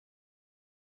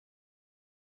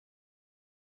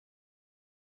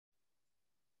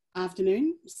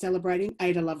afternoon celebrating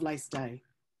Ada Lovelace Day.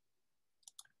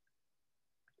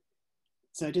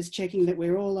 So just checking that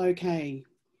we're all okay.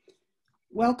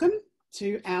 Welcome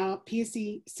to our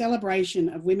Pearcey celebration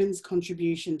of women's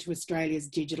contribution to Australia's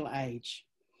digital age.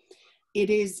 It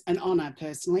is an honour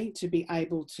personally to be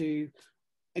able to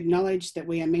acknowledge that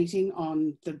we are meeting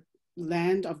on the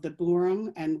land of the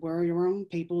Boorong and Wurrung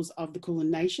peoples of the Kulin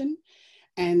Nation,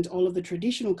 and all of the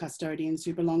traditional custodians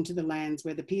who belong to the lands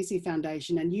where the Pearcey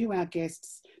Foundation and you, our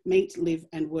guests, meet, live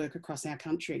and work across our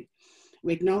country.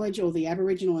 We acknowledge all the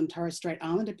Aboriginal and Torres Strait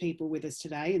Islander people with us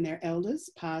today and their elders,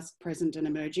 past, present and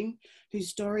emerging, whose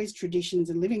stories, traditions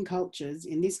and living cultures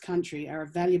in this country are a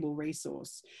valuable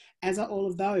resource, as are all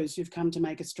of those who've come to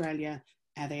make Australia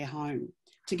their home.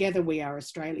 Together we are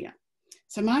Australia.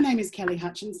 So my name is Kelly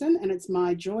Hutchinson, and it's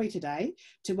my joy today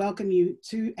to welcome you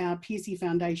to our Pearcey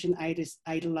Foundation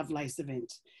Ada Lovelace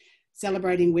event,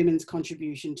 celebrating women's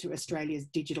contribution to Australia's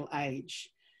digital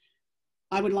age.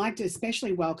 I would like to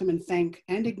especially welcome and thank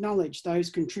and acknowledge those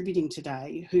contributing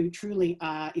today who truly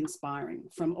are inspiring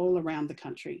from all around the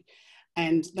country.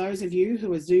 And those of you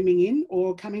who are Zooming in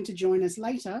or coming to join us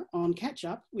later on Catch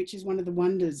Up, which is one of the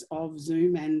wonders of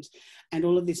Zoom and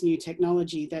all of this new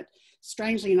technology that,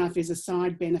 strangely enough, is a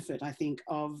side benefit, I think,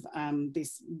 of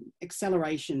this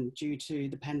acceleration due to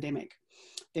the pandemic.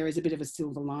 There is a bit of a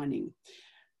silver lining.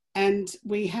 And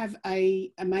we have an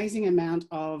amazing amount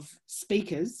of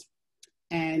speakers,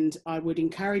 and I would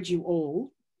encourage you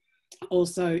all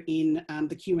also in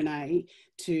the Q&A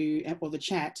or the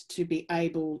chat to be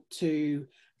able to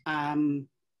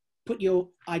put your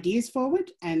ideas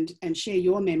forward and share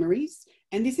your memories.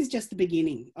 And this is just the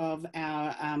beginning of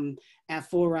our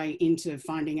foray into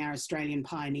finding our Australian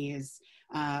pioneers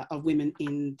of women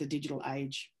in the digital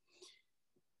age.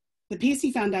 The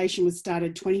Pearcey Foundation was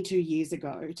started 22 years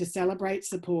ago to celebrate,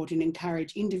 support and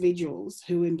encourage individuals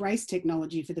who embrace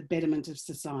technology for the betterment of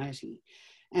society.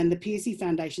 And the Pearcey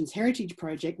Foundation's Heritage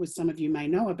Project, which some of you may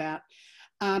know about,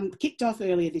 kicked off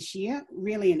earlier this year,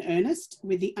 really in earnest,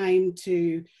 with the aim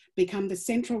to become the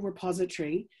central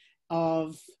repository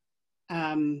of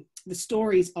the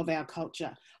stories of our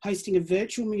culture, hosting a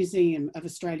virtual museum of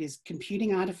Australia's computing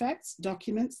artefacts,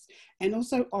 documents, and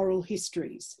also oral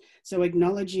histories. So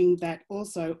acknowledging that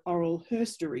also oral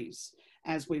herstories,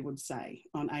 as we would say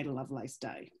on Ada Lovelace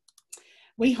Day.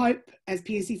 We hope as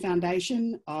Pearcey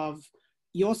Foundation of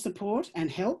your support and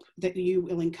help that you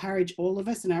will encourage all of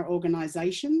us and our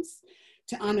organisations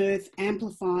to unearth,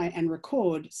 amplify and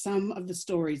record some of the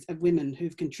stories of women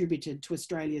who've contributed to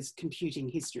Australia's computing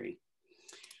history.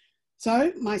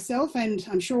 So myself and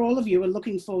I'm sure all of you are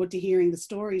looking forward to hearing the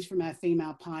stories from our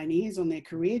female pioneers on their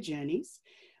career journeys.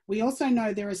 We also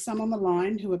know there are some on the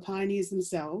line who are pioneers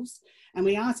themselves, and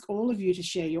we ask all of you to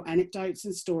share your anecdotes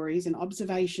and stories and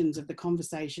observations of the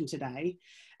conversation today.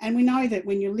 And we know that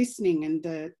when you're listening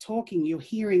and talking, you're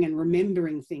hearing and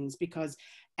remembering things because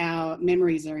our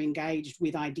memories are engaged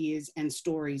with ideas and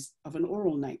stories of an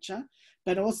oral nature,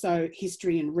 but also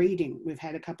history and reading. We've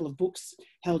had a couple of books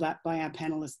held up by our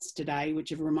panelists today,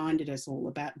 which have reminded us all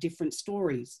about different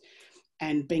stories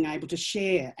and being able to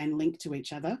share and link to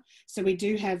each other. So we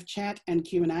do have chat and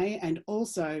Q&A, and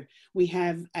also we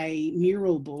have a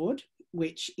mural board,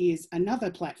 which is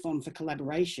another platform for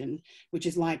collaboration, which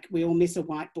is like we all miss a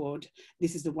whiteboard.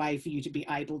 This is the way for you to be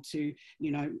able to,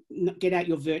 you know, get out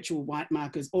your virtual white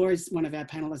markers, or as one of our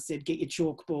panelists said, get your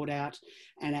chalkboard out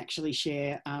and actually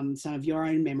share some of your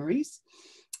own memories.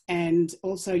 And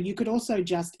also, you could also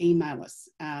just email us,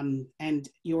 and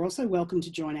you're also welcome to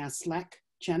join our Slack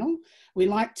channel. We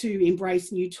like to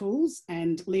embrace new tools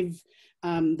and live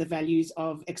the values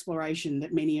of exploration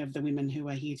that many of the women who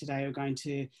are here today are going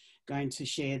to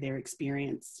share their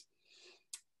experience.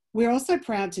 We're also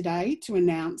proud today to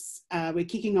announce we're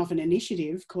kicking off an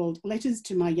initiative called Letters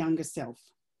to My Younger Self.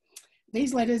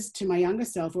 These letters to my younger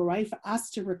self are a way for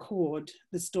us to record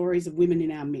the stories of women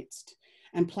in our midst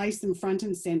and place them front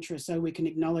and centre so we can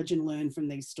acknowledge and learn from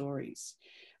these stories.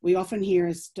 We often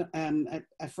hear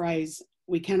a phrase,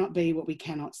 we cannot be what we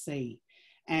cannot see.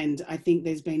 And I think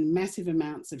there's been massive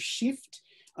amounts of shift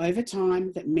over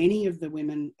time that many of the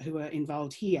women who are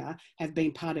involved here have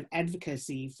been part of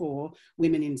advocacy for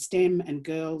women in STEM and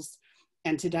girls.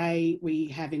 And today we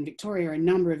have in Victoria a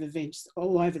number of events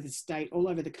all over the state, all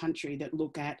over the country that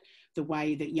look at the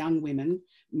way that young women,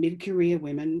 mid-career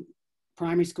women,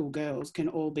 primary school girls can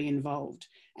all be involved.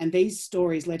 And these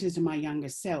stories, Letters to My Younger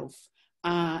Self,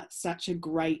 are such a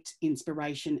great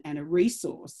inspiration and a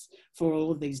resource for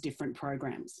all of these different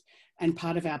programs. And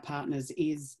part of our partners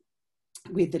is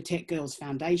with the Tech Girls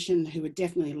Foundation, who are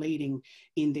definitely leading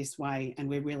in this way, and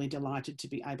we're really delighted to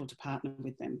be able to partner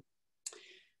with them.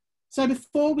 So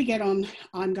before we get on,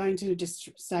 I'm going to just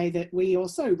say that we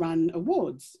also run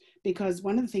awards, because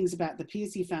one of the things about the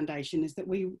Pearcey Foundation is that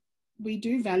we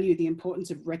do value the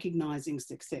importance of recognising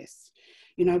success.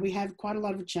 You know, we have quite a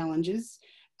lot of challenges,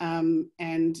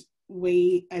 and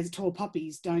we as tall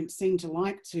poppies don't seem to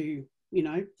like to, you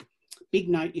know, big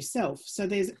note yourself. So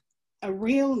there's a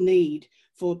real need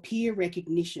for peer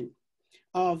recognition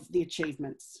of the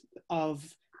achievements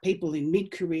of people in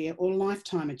mid-career or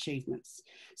lifetime achievements.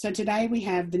 So today we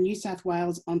have the New South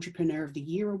Wales Entrepreneur of the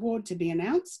Year Award to be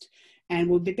announced, and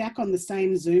we'll be back on the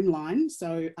same Zoom line,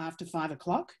 so after 5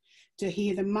 o'clock, to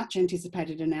hear the much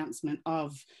anticipated announcement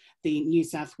of the New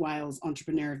South Wales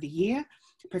Entrepreneur of the Year.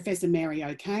 Professor Mary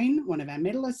O'Kane, one of our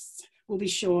medalists, will be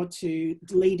sure to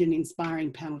lead an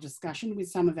inspiring panel discussion with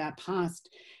some of our past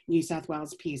New South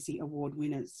Wales Pearcey Award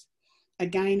winners.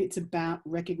 Again, it's about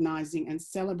recognising and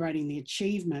celebrating the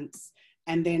achievements,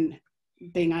 and then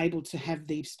being able to have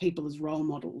these people as role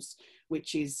models,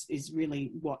 which is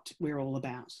really what we're all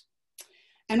about.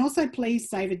 And also please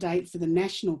save a date for the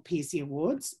National Pearcey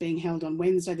Awards being held on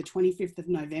Wednesday, the 25th of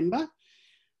November,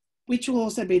 which will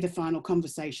also be the final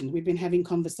conversation. We've been having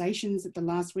conversations at the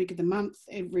last week of the month,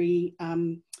 every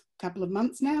couple of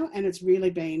months now, and it's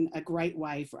really been a great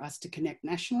way for us to connect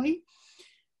nationally.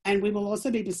 And we will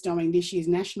also be bestowing this year's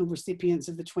national recipients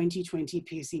of the 2020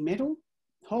 Pearcey Medal,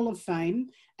 Hall of Fame,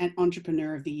 and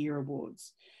Entrepreneur of the Year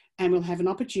Awards. And we'll have an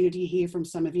opportunity to hear from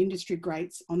some of industry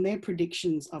greats on their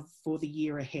predictions for the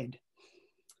year ahead.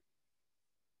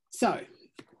 So,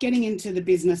 getting into the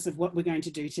business of what we're going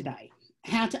to do today.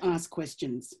 How to ask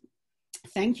questions.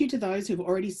 Thank you to those who've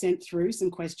already sent through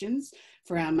some questions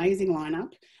for our amazing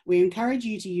lineup. We encourage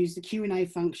you to use the Q&A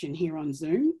function here on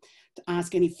Zoom to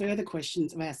ask any further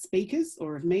questions of our speakers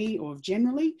or of me or of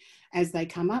generally as they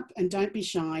come up, and don't be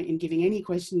shy in giving any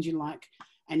questions you like.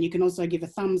 And you can also give a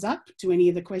thumbs up to any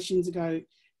of the questions.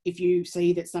 If you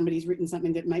see that somebody's written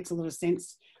something that makes a lot of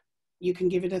sense, you can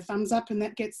give it a thumbs up, and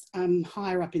that gets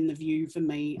higher up in the view for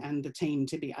me and the team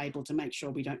to be able to make sure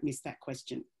we don't miss that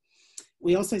question.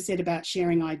 We also said about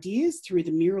sharing ideas through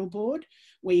the mural board,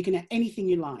 where you can add anything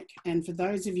you like. And for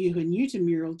those of you who are new to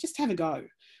mural, just have a go.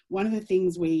 One of the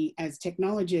things we, as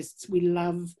technologists, we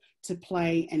love to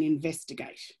play and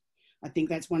investigate. I think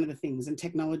that's one of the things, and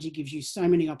technology gives you so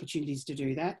many opportunities to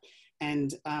do that.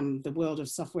 And the world of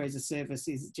software as a service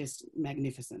is just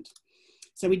magnificent.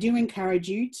 So we do encourage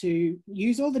you to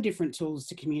use all the different tools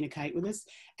to communicate with us.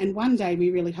 And one day we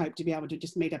really hope to be able to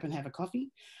just meet up and have a coffee.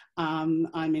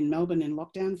 I'm in Melbourne in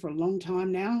lockdown for a long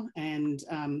time now, and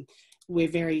we're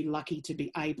very lucky to be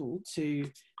able to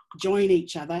join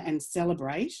each other and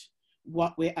celebrate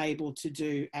what we're able to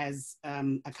do as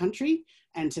a country,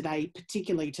 and today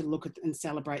particularly to look at and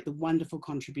celebrate the wonderful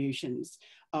contributions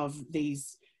of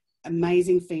these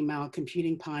amazing female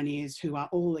computing pioneers who are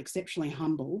all exceptionally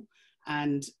humble.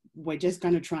 And we're just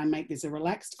going to try and make this a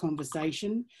relaxed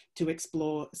conversation to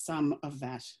explore some of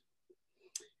that.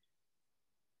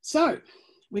 So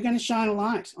we're going to shine a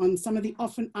light on some of the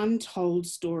often untold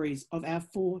stories of our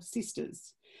four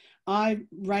sisters. I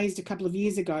raised a couple of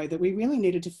years ago that we really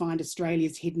needed to find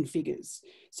Australia's hidden figures.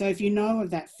 So if you know of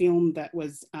that film that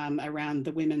was around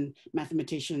the women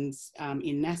mathematicians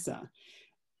in NASA,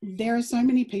 there are so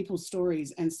many people's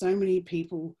stories and so many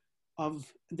people of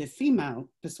the female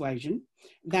persuasion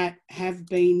that have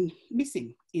been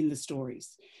missing in the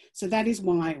stories. So that is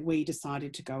why we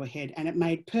decided to go ahead, and it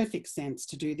made perfect sense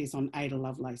to do this on Ada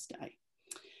Lovelace Day.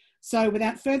 So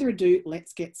without further ado,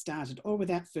 let's get started, or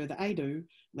without further ado,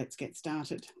 let's get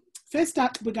started. First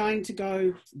up, we're going to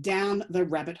go down the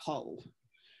rabbit hole.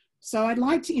 So I'd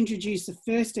like to introduce the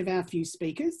first of our few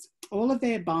speakers. All of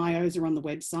their bios are on the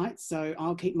website, so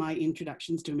I'll keep my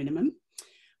introductions to a minimum.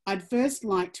 I'd first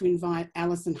like to invite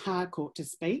Alison Harcourt to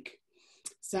speak.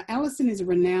 So Alison is a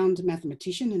renowned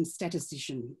mathematician and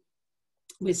statistician.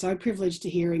 We're so privileged to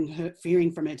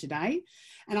hearing from her today.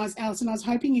 And Alison, I was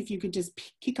hoping if you could just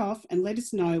kick off and let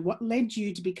us know what led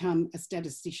you to become a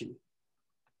statistician.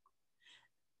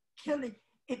 Kerrie,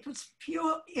 it was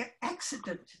pure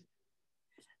accident,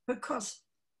 because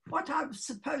what I was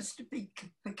supposed to be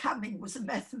becoming was a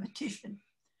mathematician.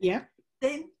 Yeah.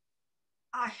 Then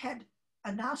I had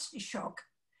a nasty shock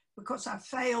because I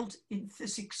failed in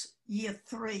physics year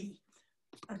 3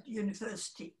 at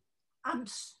university,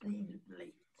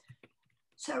 unseasonably.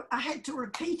 So I had to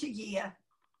repeat a year,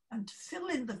 and to fill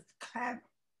in the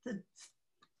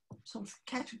sort of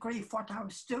category of what I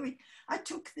was doing, I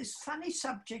took this funny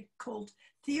subject called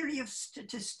Theory of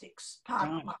Statistics,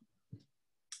 part 1.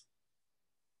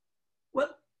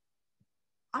 Well,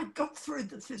 I got through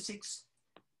the physics,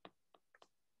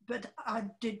 but I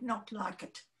did not like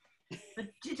it. But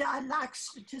did I like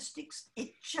statistics?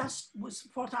 It just was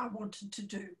what I wanted to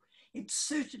do. It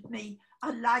suited me.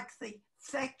 I like the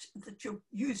fact that you're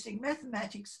using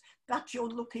mathematics, but you're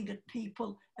looking at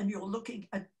people and you're looking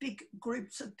at big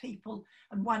groups of people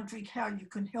and wondering how you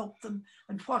can help them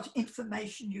and what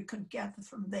information you can gather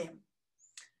from them.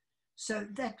 So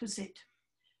that was it.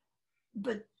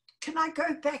 But can I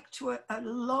go back to a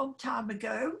long time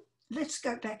ago? Let's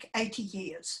go back 80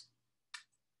 years.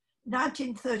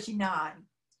 1939,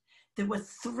 there were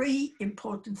three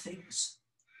important things.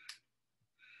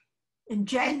 In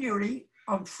January,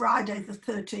 on Friday the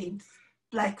 13th,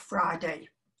 Black Friday,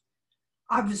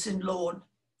 I was in Lorne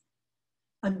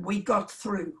and we got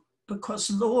through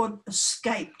because Lorne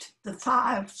escaped. The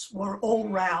fires were all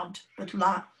round, but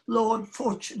Lorne,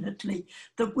 fortunately,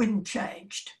 the wind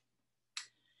changed.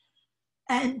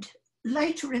 And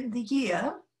later in the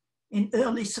year, in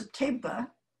early September,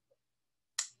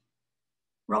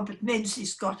 Robert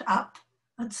Menzies got up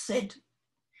and said,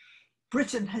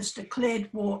 Britain has declared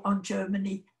war on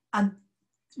Germany and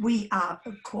we are,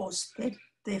 of course,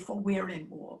 therefore we're in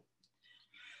war.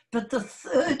 But the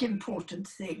third important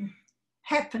thing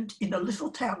happened in a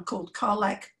little town called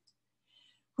Colac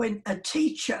when a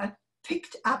teacher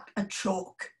picked up a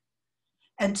chalk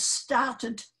and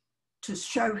started to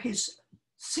show his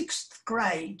 6th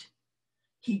grade.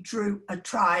 He drew a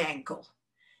triangle.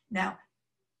 Now,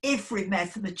 every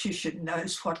mathematician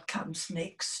knows what comes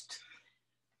next.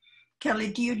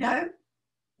 Kelly, do you know?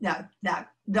 No,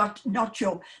 not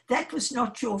your, that was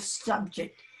not your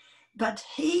subject. But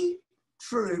he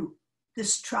drew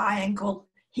this triangle,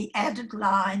 he added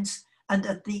lines, and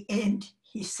at the end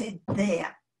he said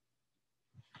there.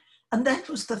 And that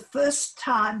was the first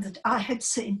time that I had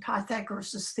seen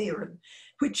Pythagoras' theorem,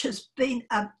 which has been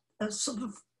a sort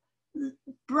of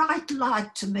bright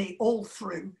light to me all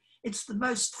through. It's the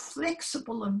most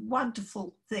flexible and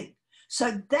wonderful thing.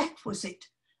 So that was it.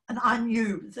 And I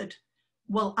knew that,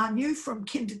 well, I knew from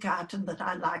kindergarten that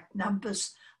I liked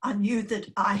numbers. I knew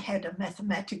that I had a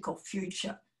mathematical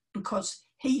future because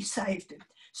he saved it.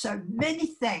 So many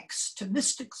thanks to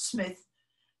Mr. Smith,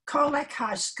 Colac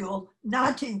High School,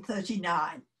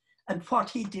 1939, and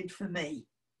what he did for me.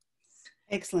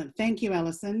 Excellent. Thank you,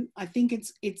 Alison. I think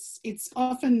it's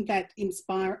often that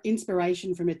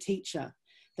inspiration from a teacher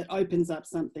that opens up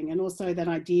something, and also that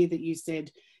idea that you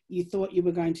said you thought you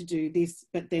were going to do this,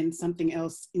 but then something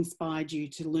else inspired you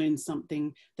to learn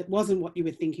something that wasn't what you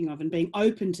were thinking of, and being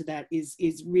open to that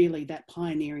is really that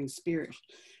pioneering spirit.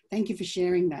 Thank you for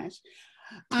sharing that.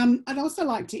 I'd also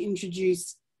like to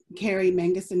introduce Kerrie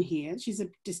Mengersen here. She's a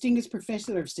distinguished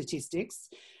professor of statistics,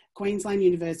 Queensland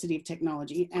University of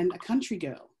Technology, and a country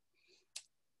girl.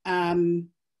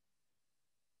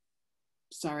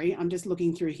 Sorry, I'm just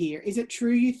looking through here. Is it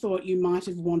true you thought you might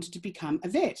have wanted to become a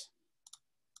vet?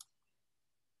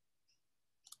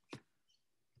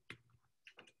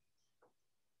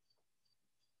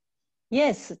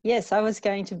 Yes, I was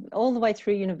going to all the way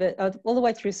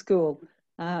through school.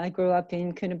 I grew up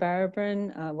in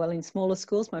Coonabarabran, well, in smaller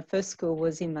schools. My first school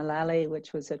was in Malali,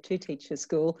 which was a 2-teacher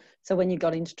school. So when you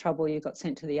got into trouble, you got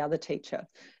sent to the other teacher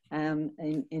in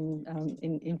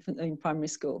primary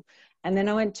school. And then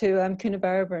I went to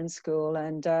Coonabarabran school,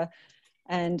 and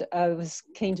I was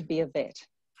keen to be a vet.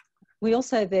 We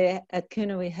also there at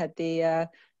Coona, we had the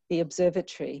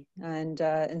observatory, and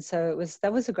so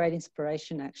that was a great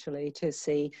inspiration actually to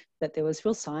see that there was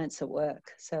real science at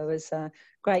work. So it was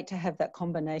great to have that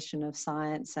combination of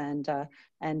science and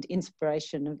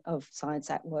inspiration of science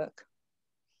at work.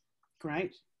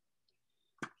 Great.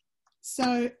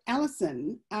 So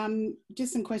Alison,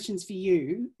 just some questions for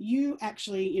you. You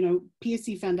actually,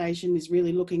 Pearcey Foundation is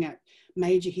really looking at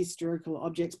major historical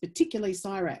objects, particularly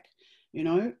CSIROC.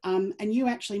 And you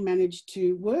actually managed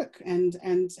to work and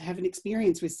have an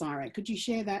experience with CSIROC. Could you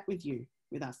share that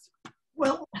with us?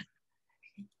 Well,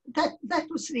 that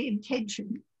was the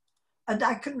intention. And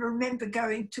I can remember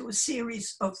going to a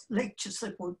series of lectures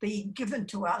that were being given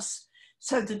to us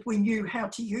so that we knew how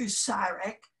to use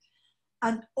CSIROC,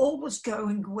 and all was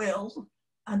going well.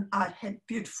 And I had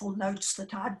beautiful notes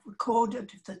that I'd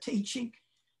recorded of the teaching.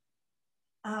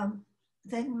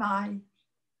 Then my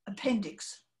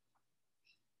appendix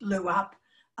blew up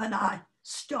and I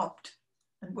stopped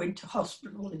and went to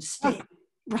hospital instead.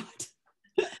 Oh, right.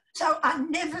 So I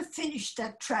never finished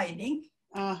that training.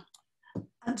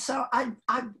 And so I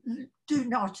do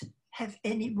not have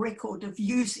any record of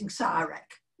using CSIROC.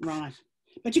 Right.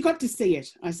 But you got to see it,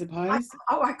 I suppose.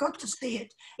 I got to see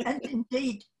it. And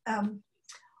indeed,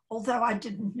 although I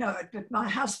didn't know it, but my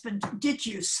husband did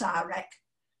use CSIROC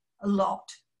a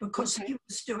lot because he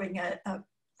was doing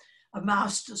a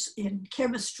master's in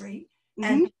chemistry,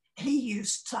 and he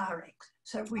used Cyrex.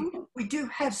 So we do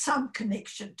have some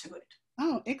connection to it.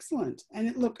 Oh, excellent.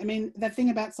 And look, I mean, the thing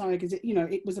about Cyrex is,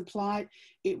 it was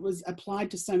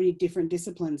applied to so many different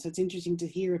disciplines. So it's interesting to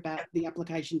hear about the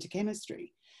application to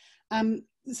chemistry.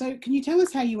 So can you tell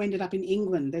us how you ended up in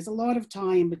England? There's a lot of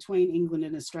tie-in between England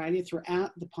and Australia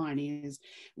throughout the pioneers,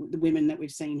 the women that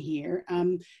we've seen here.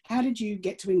 How did you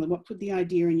get to England? What put the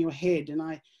idea in your head? And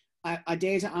I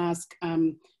dare to ask,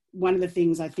 one of the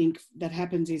things I think that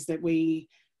happens is that we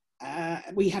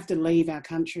have to leave our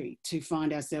country to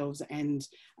find ourselves. And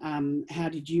how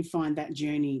did you find that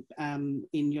journey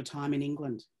in your time in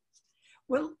England?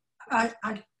 Well,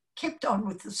 I kept on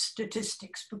with the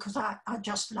statistics because I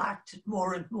just liked it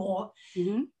more and more.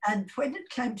 And when it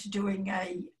came to doing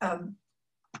a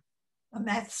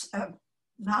maths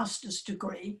master's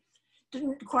degree,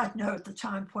 didn't quite know at the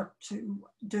time what to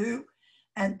do.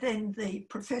 And then the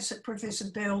Professor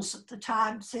Bells at the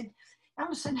time said,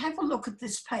 Alison, have a look at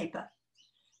this paper.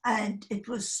 And it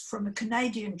was from a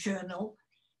Canadian journal,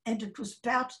 and it was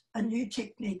about a new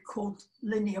technique called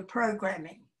linear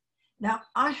programming. Now,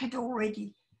 I had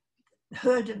already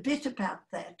heard a bit about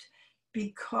that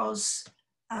because,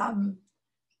 now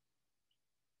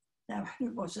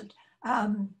who was it?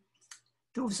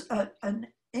 There was an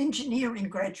engineering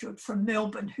graduate from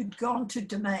Melbourne who'd gone to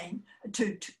Darien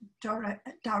for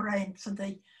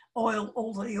the oil,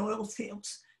 all the oil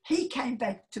fields. He came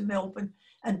back to Melbourne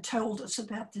and told us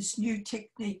about this new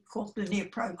technique called linear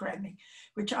programming,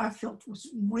 which I felt was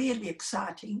really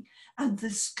exciting. And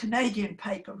this Canadian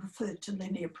paper referred to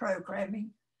linear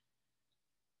programming.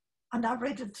 And I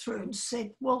read it through and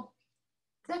said, well,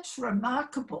 that's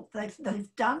remarkable.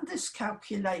 They've done this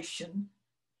calculation.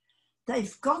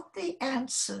 They've got the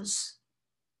answers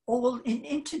all in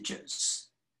integers.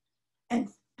 And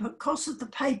because of the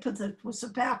paper that was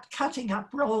about cutting up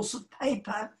rolls of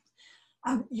paper,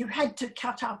 you had to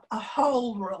cut up a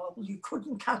whole roll. You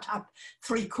couldn't cut up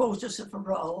 3/4 of a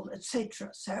roll,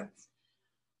 etc. So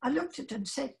I looked at it and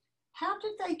said, how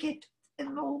did they get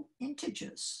them all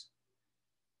integers?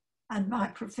 And my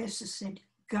professor said,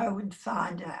 go and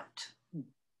find out.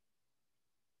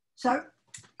 So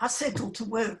I settled to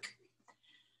work.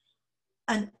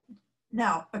 And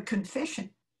now a confession,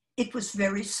 it was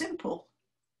very simple.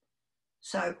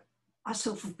 So I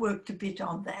sort of worked a bit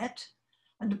on that.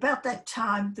 And about that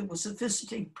time, there was a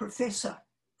visiting professor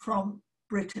from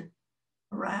Britain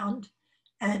around.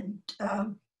 And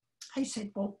he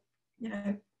said, well,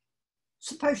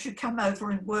 suppose you come over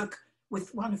and work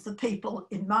with one of the people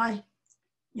in my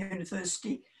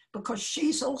university, because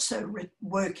she's also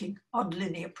working on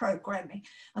linear programming,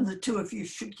 and the two of you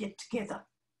should get together.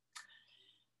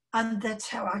 And that's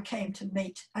how I came to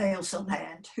meet Alison,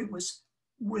 who was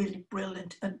really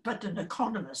brilliant, but an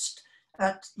economist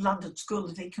at London School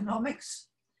of Economics.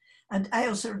 And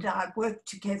Ailsa and I worked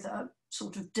together,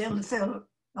 sort of developed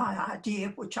my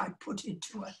idea, which I put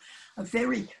into a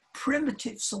very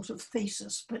primitive sort of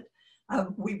thesis, but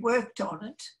we worked on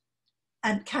it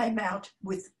and came out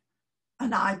with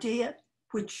an idea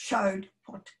which showed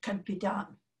what can be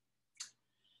done.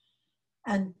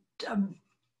 And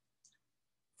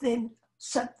then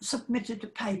submitted a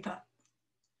paper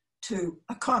to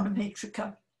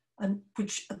Econometrica, and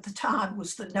which at the time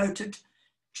was the noted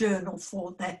journal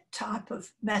for that type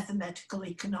of mathematical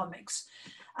economics.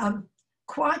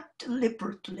 Quite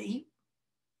deliberately,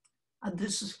 and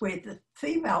this is where the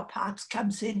female part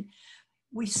comes in,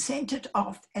 we sent it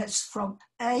off as from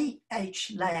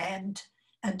A.H. Land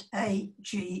and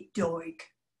A.G. Doig.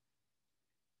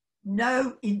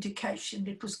 No indication,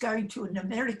 it was going to an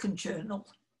American journal,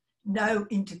 no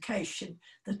indication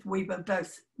that we were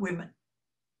both women.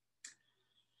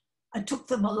 It took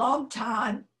them a long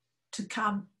time to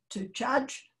come to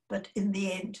judge, but in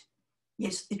the end,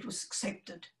 yes, it was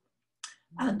accepted.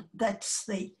 And that's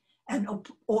an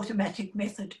automatic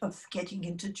method of getting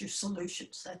integer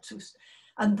solutions.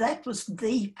 And that was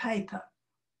the paper.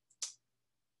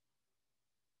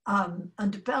 And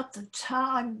about the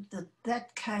time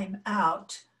that came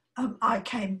out, I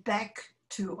came back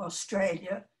to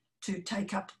Australia to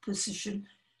take up a position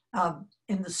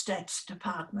in the stats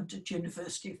department at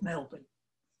University of Melbourne.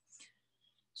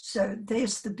 So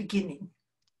there's the beginning.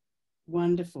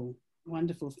 Wonderful,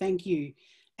 wonderful. Thank you.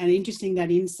 And interesting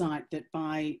that insight that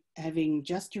by having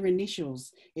just your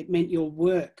initials, it meant your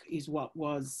work is what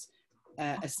was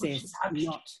assessed,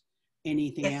 not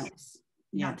anything else.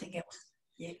 Nothing else,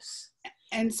 yes.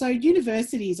 And so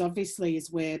universities obviously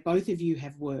is where both of you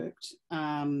have worked,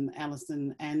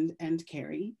 Alison and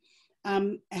Kerrie.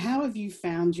 How have you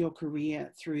found your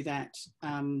career through that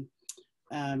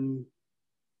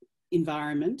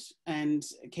environment, and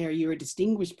Kerrie, you're a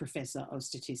distinguished professor of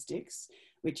statistics,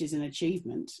 which is an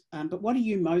achievement. But what are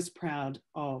you most proud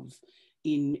of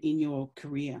in your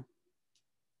career?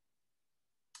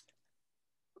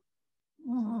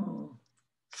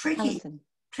 Tricky, Alison.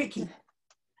 tricky.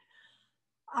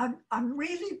 I'm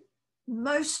really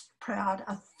most proud,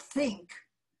 I think,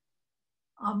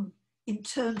 in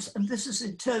terms, and this is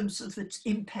in terms of its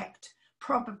impact,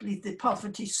 probably the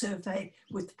poverty survey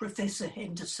with Professor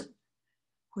Henderson,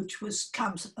 which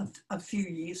comes a few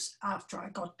years after I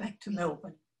got back to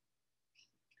Melbourne.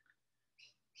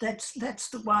 That's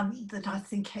the one that I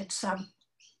think had some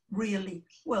really,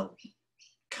 well,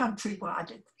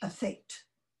 countrywide effect.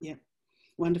 Yeah,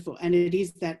 wonderful. And it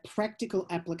is that practical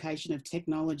application of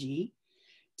technology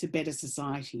to better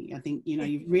society. I think, you know,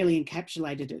 you've really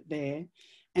encapsulated it there.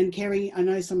 And Kerrie, I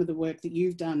know some of the work that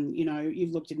you've done, you know,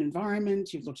 you've looked at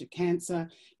environment, you've looked at cancer,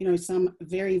 you know, some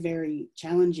very, very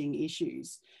challenging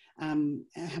issues.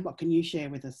 What can you share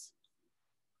with us?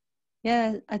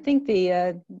 Yeah, I think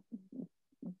the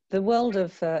world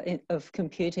of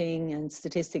computing and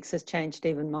statistics has changed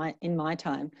even in my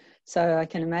time. So I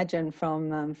can imagine from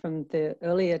the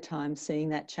earlier times seeing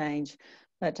that change.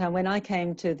 But when I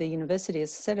came to the university,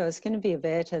 as I said, I was going to be a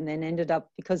vet, and then ended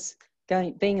up, because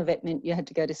being a vet meant you had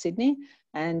to go to Sydney,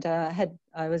 and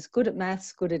I was good at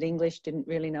maths, good at English, didn't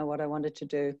really know what I wanted to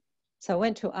do. So I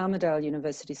went to Armidale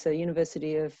University, so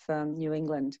University of New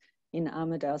England in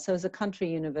Armidale. So it was a country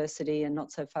university and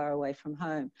not so far away from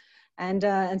home.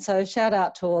 And so shout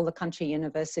out to all the country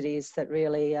universities that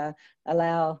really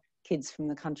allow kids from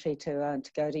the country to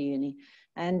go to uni.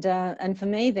 And for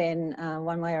me then,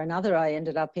 one way or another, I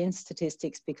ended up in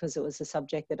statistics because it was a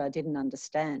subject that I didn't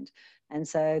understand. And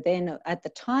so then at the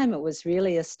time, it was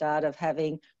really a start of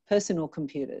having personal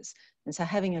computers. And so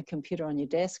having a computer on your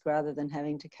desk rather than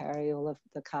having to carry all of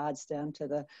the cards down to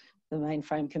the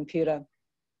mainframe computer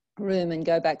room and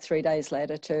go back 3 days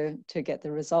later to get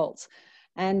the results.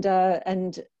 And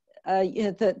you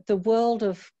know, the world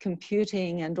of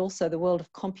computing and also the world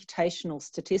of computational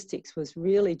statistics was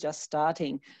really just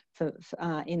starting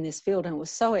in this field, and it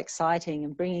was so exciting,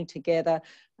 and bringing together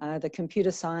the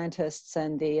computer scientists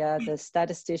and the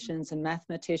statisticians and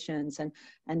mathematicians,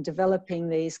 and developing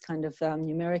these kind of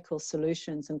numerical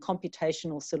solutions and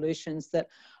computational solutions that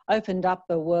opened up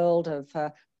a world of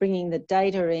bringing the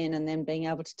data in and then being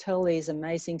able to tell these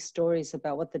amazing stories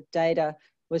about what the data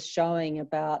was showing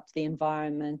about the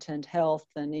environment and health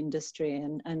and industry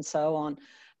and so on.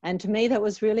 And to me, that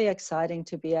was really exciting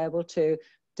to be able to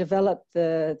develop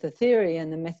the theory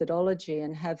and the methodology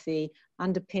and have the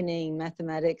underpinning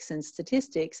mathematics and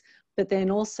statistics, but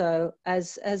then also,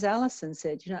 as Alison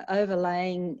said, you know,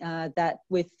 overlaying that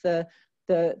with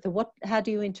how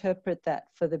do you interpret that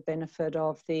for the benefit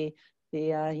of the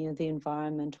you know, the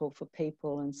environment or for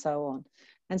people and so on.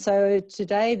 And so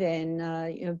today then,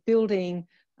 you know, building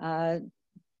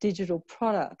digital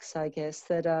products, I guess,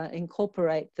 that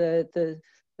incorporate the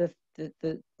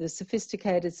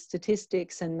sophisticated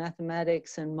statistics and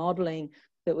mathematics and modelling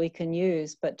that we can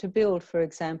use, but to build, for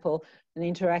example, an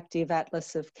interactive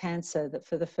atlas of cancer that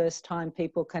for the first time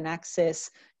people can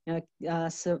access, you know,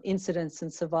 some incidence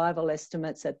and survival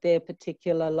estimates at their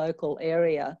particular local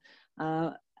area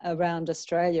around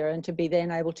Australia, and to be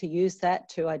then able to use that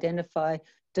to identify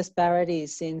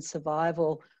disparities in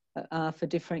survival for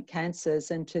different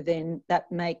cancers, and to then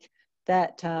make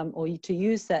that, or to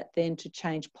use that then to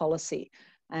change policy.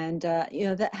 And, you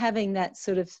know, that having that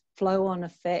sort of flow-on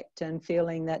effect and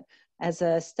feeling that as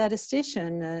a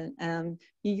statistician,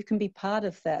 you can be part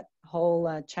of that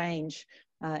whole change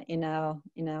in our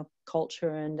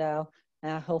culture and our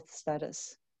health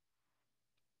status.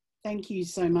 Thank you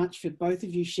so much for both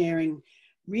of you sharing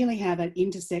really how that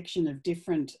intersection of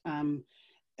different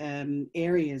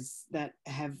areas that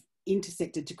have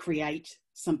intersected to create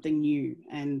something new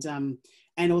and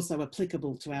also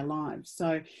applicable to our lives.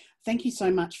 So thank you so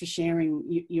much for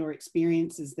sharing your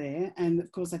experiences there. And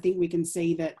of course, I think we can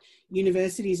see that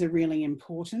universities are really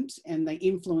important and they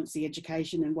influence the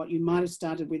education, and what you might have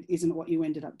started with isn't what you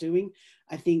ended up doing.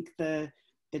 I think the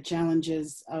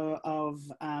challenges of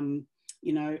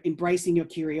you know, embracing your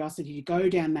curiosity to go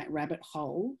down that rabbit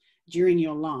hole during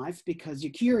your life because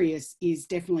you're curious is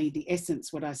definitely the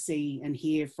essence what I see and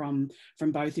hear from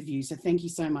both of you. So thank you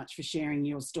so much for sharing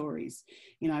your stories.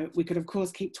 You know, we could of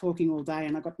course keep talking all day,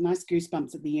 and I got nice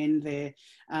goosebumps at the end there,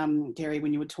 Kerrie,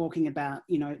 when you were talking about,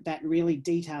 you know, that really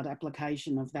detailed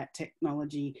application of that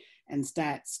technology and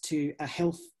stats to a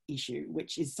health issue,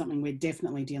 which is something we're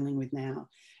definitely dealing with now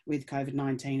with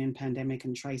COVID-19 and pandemic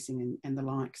and tracing and the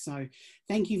like. So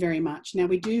thank you very much. Now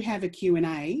we do have a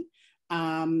Q&A.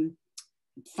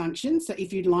 function. So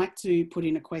if you'd like to put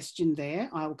in a question there,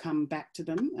 I'll come back to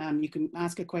them. You can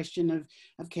ask a question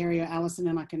of Kerrie or Alison,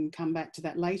 and I can come back to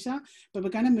that later. But we're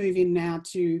going to move in now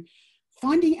to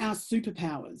finding our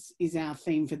superpowers is our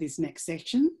theme for this next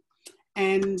section.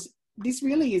 And this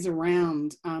really is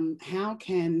around how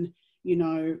can, you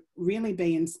know, really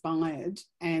be inspired,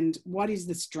 and what is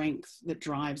the strength that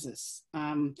drives us.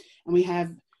 And we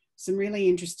have some really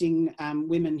interesting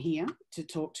women here to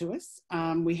talk to us.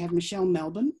 We have Michelle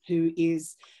Melbourne, who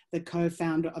is the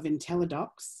co-founder of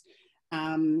Intellidocs,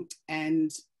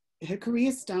 and her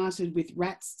career started with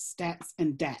Rats, Stats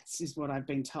and Dats, is what I've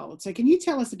been told. So can you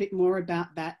tell us a bit more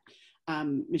about that,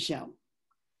 Michelle?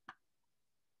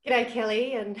 G'day,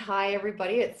 Kelly, and hi,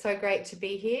 everybody. It's so great to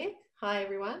be here. Hi,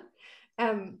 everyone.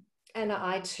 And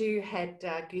I too had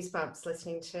goosebumps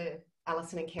listening to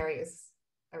Alison and Kerrie. It was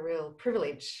a real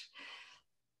privilege.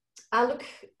 Look,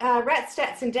 Rats,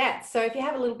 Stats and Dats. So if you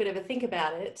have a little bit of a think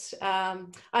about it, I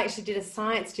actually did a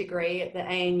science degree at the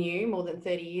ANU more than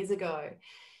 30 years ago.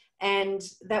 And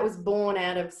that was born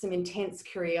out of some intense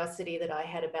curiosity that I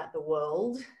had about the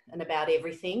world and about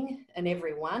everything and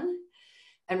everyone.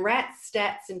 And Rats,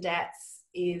 Stats and Dats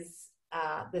is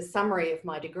the summary of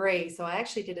my degree. So I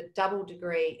actually did a double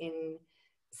degree in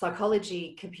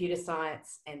psychology, computer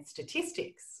science and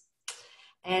statistics.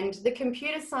 And the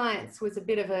computer science was a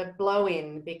bit of a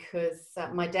blow-in because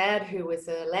my dad, who was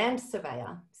a land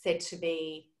surveyor, said to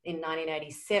me in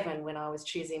 1987 when I was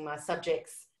choosing my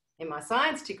subjects in my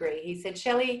science degree, he said,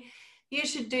 "Shelley, you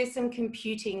should do some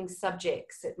computing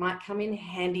subjects. It might come in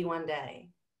handy one day."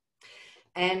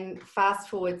 And fast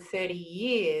forward 30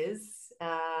 years,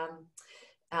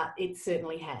 it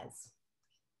certainly has.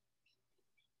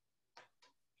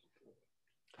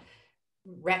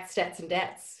 Rats, Stats and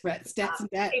Dats. Rats, Stats and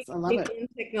Dats, I love it.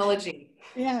 Technology.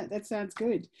 Yeah, that sounds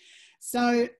good.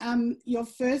 So your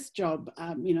first job,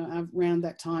 you know, around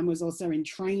that time was also in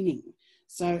training.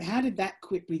 So how did that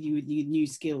equip with you with your new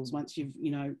skills once you've,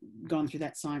 you know, gone through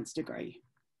that science degree?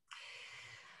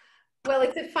 Well,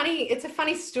 it's a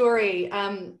funny story.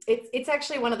 It's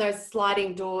actually one of those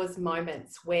sliding doors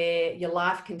moments where your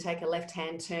life can take a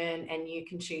left-hand turn and you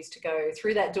can choose to go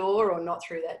through that door or not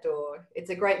through that door. It's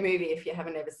a great movie if you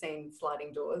haven't ever seen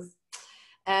Sliding Doors.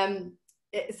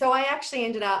 So I actually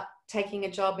ended up taking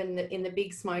a job in the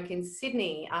big smoke in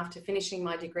Sydney after finishing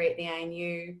my degree at the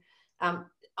ANU.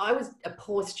 I was a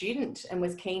poor student and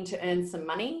was keen to earn some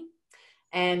money.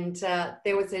 And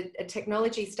there was a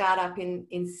technology startup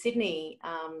in Sydney.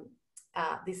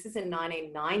 This is in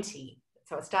 1990.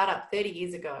 So a startup 30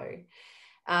 years ago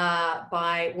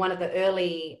by one of the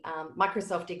early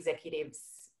Microsoft executives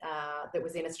that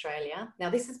was in Australia. Now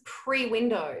this is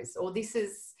pre-Windows, or this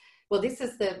is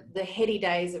the heady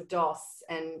days of DOS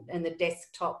and the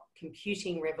desktop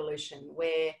computing revolution,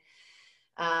 where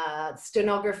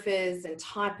stenographers and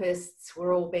typists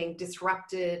were all being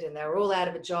disrupted and they were all out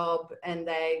of a job, and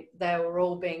they were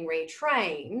all being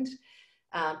retrained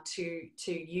to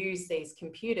use these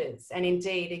computers. And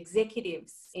indeed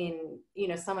executives in, you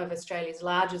know, some of Australia's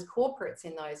largest corporates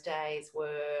in those days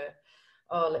were,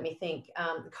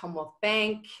 the Commonwealth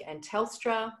Bank and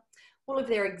Telstra. All of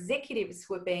their executives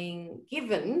were being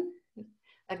given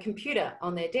a computer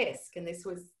on their desk, and this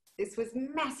was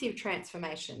massive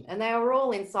transformation, and they were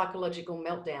all in psychological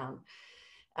meltdown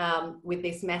with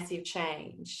this massive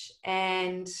change.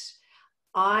 And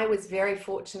I was very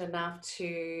fortunate enough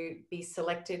to be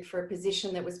selected for a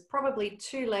position that was probably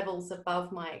 2 levels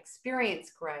above my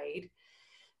experience grade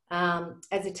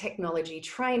as a technology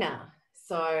trainer.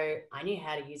 So I knew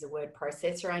how to use a word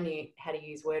processor, I knew how to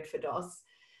use Word for DOS,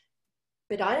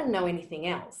 but I didn't know anything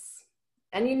else.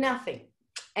 I knew nothing.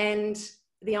 And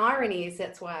the irony is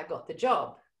that's why I got the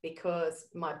job, because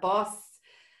my boss,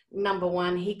 number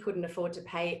one, he couldn't afford to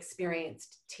pay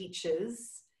experienced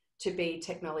teachers to be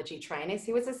technology trainers.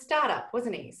 He was a startup,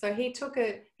 wasn't he? So he took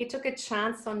a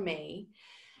chance on me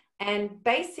and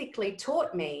basically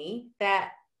taught me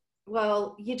that,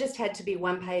 well, you just had to be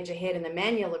 1 page ahead in the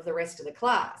manual of the rest of the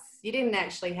class. You didn't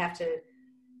actually have to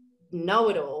know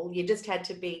it all. You just had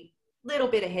to be a little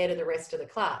bit ahead of the rest of the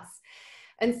class.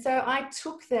 And so I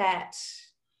took that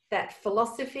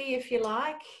philosophy, if you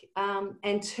like,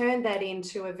 and turned that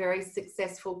into a very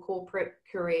successful corporate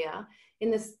career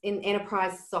in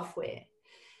enterprise software.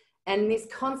 And this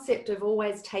concept of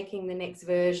always taking the next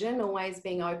version, always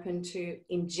being open to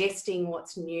ingesting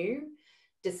what's new,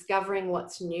 discovering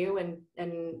what's new, and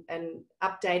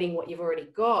updating what you've already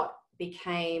got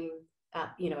became, a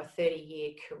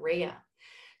 30-year career.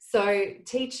 So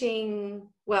teaching,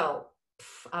 well,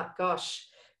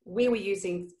 we were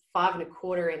using 5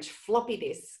 1/4 inch floppy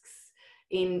disks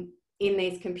in in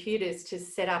these computers to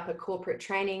set up a corporate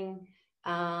training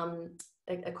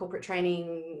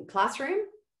classroom.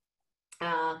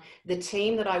 The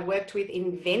team that I worked with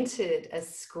invented a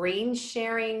screen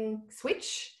sharing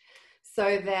switch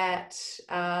so that,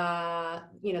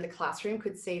 the classroom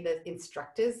could see the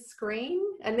instructor's screen.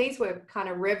 And these were kind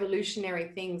of revolutionary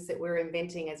things that we're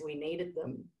inventing as we needed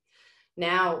them.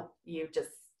 Now you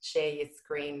just share your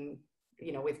screen,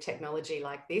 with technology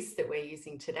like this that we're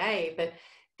using today. But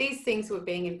these things were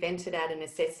being invented out of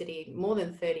necessity more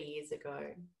than 30 years ago.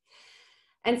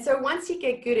 And so once you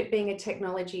get good at being a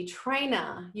technology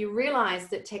trainer, you realize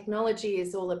that technology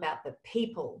is all about the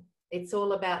people. It's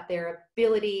all about their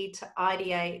ability to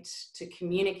ideate, to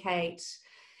communicate,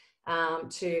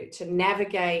 to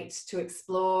navigate, to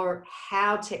explore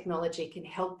how technology can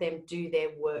help them do their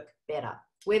work better.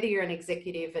 Whether you're an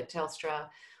executive at Telstra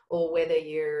or whether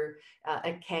you're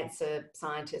a cancer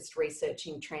scientist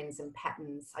researching trends and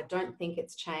patterns, I don't think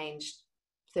it's changed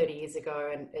 30 years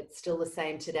ago, and it's still the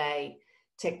same today.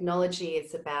 Technology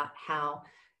is about how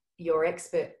your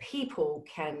expert people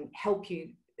can help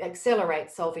you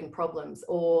accelerate solving problems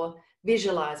or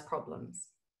visualize problems.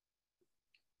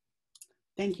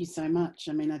 Thank you so much.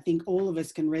 I mean, I think all of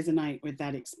us can resonate with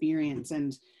that experience.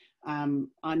 And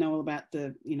I know all about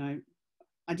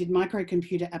I did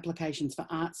microcomputer applications for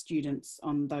art students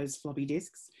on those floppy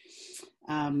disks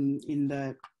in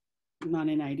the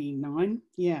 1989.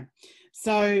 Yeah.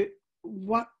 So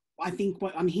what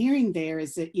I'm hearing there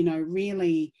is that,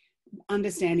 really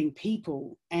understanding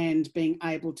people and being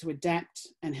able to adapt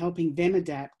and helping them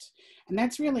adapt. And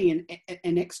that's really an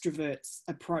extrovert's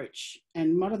approach.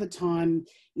 And a lot of the time,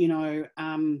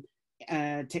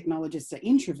 technologists are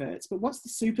introverts, but what's the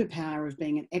superpower of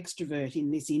being an extrovert in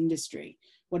this industry?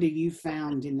 What have you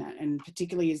found in that? And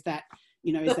particularly, is that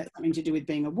something to do with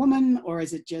being a woman, or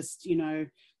is it just,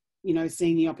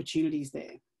 seeing the opportunities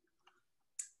there?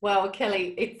 Well,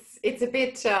 Kelly, it's a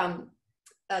bit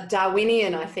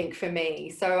Darwinian, I think, for me.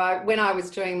 So when I was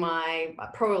doing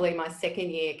probably my second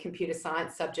year computer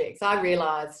science subjects, I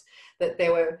realised that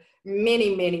there were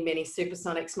many, many, many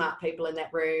supersonic smart people in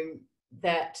that room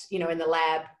that, in the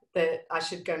lab, that I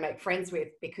should go make friends with,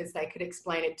 because they could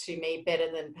explain it to me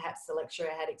better than perhaps the lecturer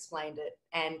had explained it,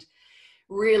 and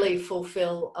really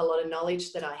fulfill a lot of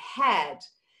knowledge that I had.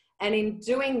 And in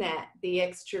doing that, the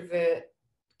extrovert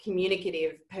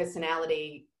communicative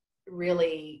personality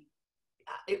really,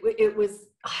 it was,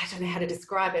 I don't know how to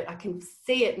describe it. I can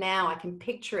see it now. I can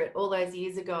picture it all those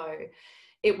years ago.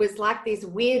 It was like this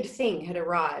weird thing had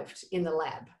arrived in the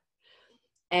lab.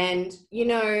 And,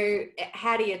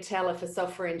 how do you tell if a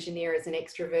software engineer is an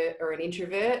extrovert or an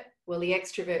introvert? Well, the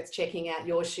extrovert's checking out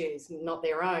your shoes, not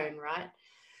their own, right?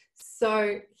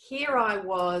 So here I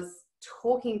was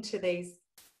talking to these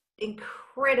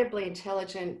incredibly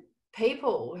intelligent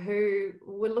people who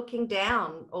were looking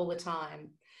down all the time.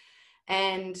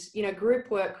 And,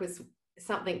 group work was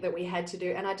something that we had to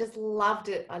do. And I just loved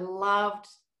it. I loved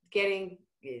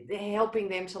helping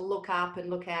them to look up and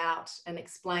look out and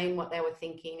explain what they were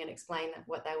thinking and explain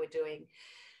what they were doing.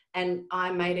 And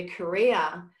I made a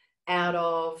career out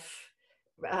of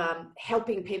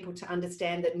helping people to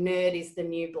understand that nerd is the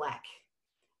new black,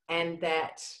 and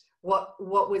that what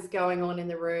was going on in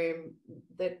the room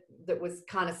that was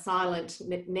kind of silent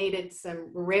needed some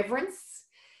reverence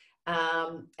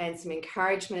and some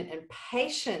encouragement and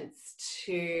patience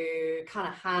to kind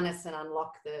of harness and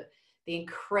unlock the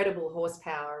incredible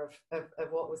horsepower of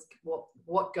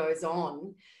what goes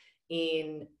on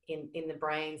in the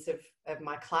brains of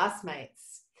my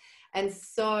classmates. And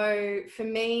so for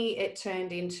me, it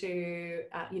turned into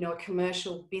a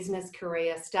commercial business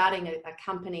career, starting a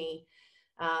company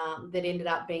that ended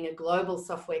up being a global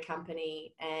software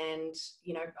company, and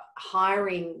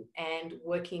hiring and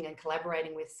working and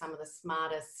collaborating with some of the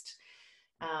smartest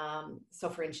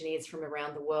software engineers from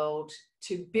around the world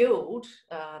to build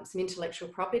some intellectual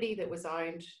property that was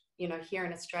owned, here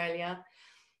in Australia,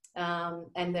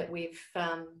 and that we've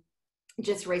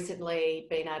just recently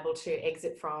been able to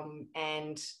exit from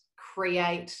and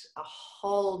create a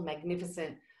whole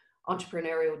magnificent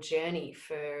entrepreneurial journey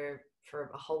for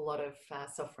a whole lot of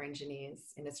software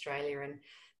engineers in Australia, and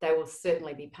they will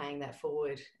certainly be paying that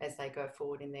forward as they go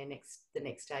forward in the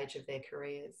next stage of their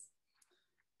careers.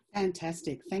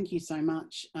 Fantastic. Thank you so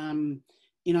much.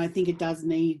 I think it does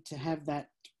need to have that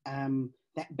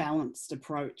balanced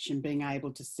approach and being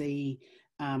able to see,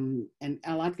 and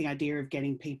I like the idea of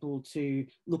getting people to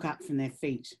look up from their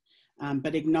feet,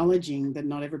 but acknowledging that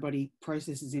not everybody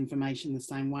processes information the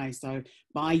same way. So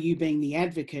by you being the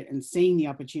advocate and seeing the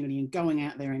opportunity and going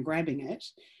out there and grabbing it,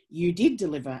 you did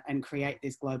deliver and create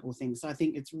this global thing. So I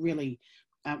think it's really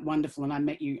wonderful. And I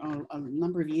met you a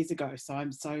number of years ago. So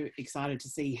I'm so excited to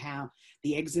see how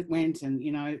the exit went. And,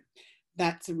 you know,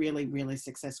 that's a really, really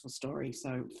successful story.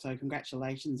 So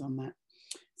congratulations on that.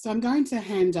 So I'm going to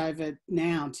hand over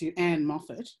now to Anne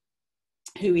Moffat,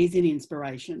 who is an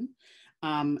inspiration,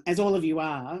 as all of you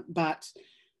are, but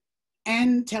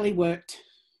Anne teleworked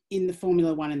in the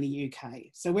Formula One in the UK.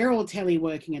 So we're all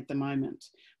teleworking at the moment,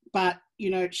 but,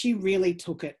 you know, she really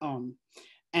took it on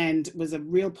and was a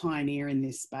real pioneer in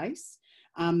this space,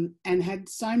 and had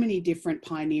so many different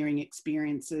pioneering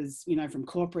experiences, you know, from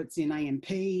corporates in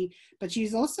AMP, but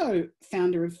she's also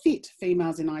founder of FIT,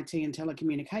 Females in IT and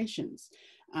Telecommunications,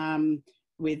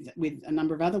 with a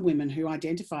number of other women who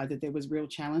identified that there was real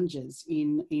challenges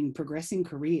in progressing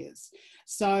careers.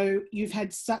 So you've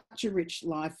had such a rich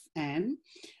life, Anne.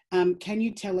 Can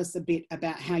you tell us a bit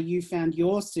about how you found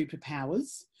your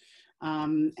superpowers,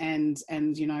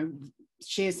 and you know,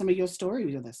 share some of your story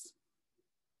with us?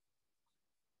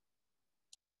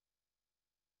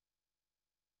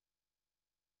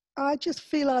 I just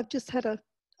feel I've just had a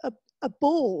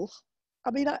ball.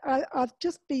 I mean, I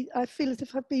feel as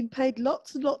if I've been paid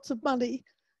lots and lots of money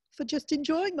for just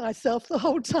enjoying myself the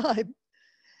whole time.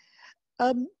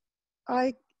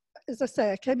 As I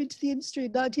say, I came into the industry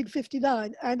in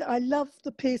 1959, and I love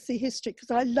the Pearcey history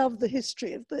because I love the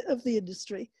history of the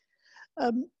industry.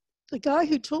 The guy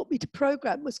who taught me to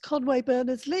program was Conway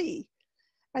Berners-Lee.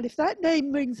 And if that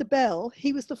name rings a bell,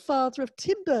 he was the father of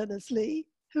Tim Berners-Lee,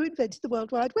 who invented the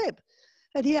World Wide Web.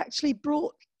 And he actually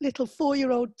brought little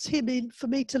 4-year-old Tim in for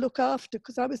me to look after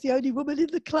because I was the only woman in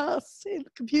the class, in the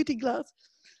computing class.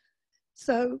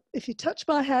 So if you touch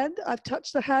my hand, I've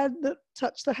touched the hand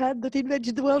that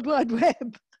invented the World Wide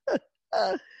Web.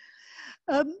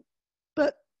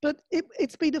 But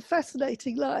it's been a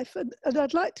fascinating life. And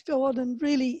I'd like to go on and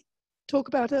really talk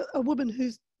about a woman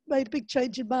who's made a big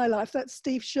change in my life. That's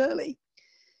Steve Shirley.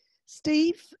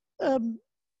 Steve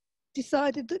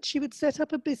decided that she would set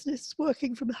up a business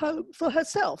working from home for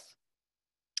herself.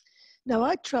 Now,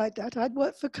 I'd tried that. I'd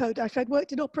worked for Kodak. I'd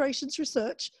worked in operations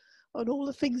research on all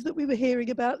the things that we were hearing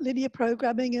about, linear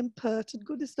programming and PERT and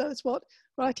goodness knows what,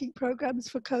 writing programs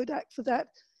for Kodak for that,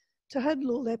 to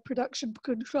handle all their production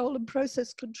control and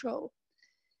process control.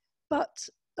 But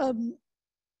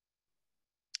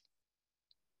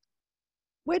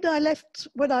when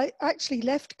I actually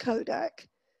left Kodak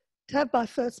to have my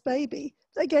first baby,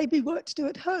 they gave me work to do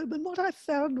at home. And what I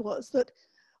found was that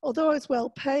although I was well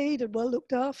paid and well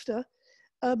looked after,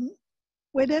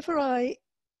 whenever I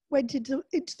went into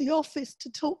the office to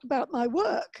talk about my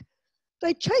work,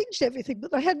 they changed everything,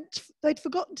 but they'd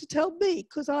forgotten to tell me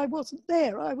because I wasn't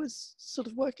there. I was sort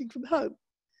of working from home.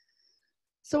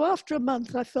 So after a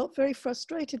month, I felt very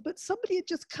frustrated, but somebody had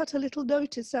just cut a little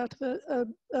notice out of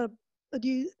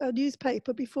a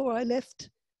newspaper before I left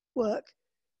work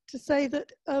to say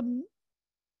that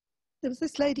there was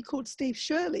this lady called Steve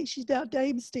Shirley. She's now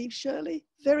Dame Steve Shirley,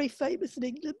 very famous in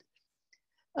England,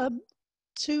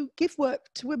 to give work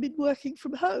to women working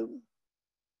from home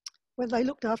when they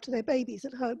looked after their babies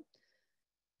at home.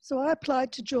 So I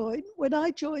applied to join. When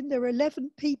I joined, there were 11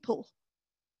 people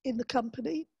in the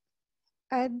company,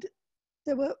 and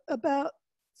there were about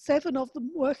 7 of them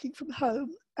working from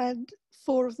home and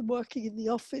 4 of them working in the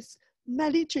office,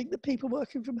 managing the people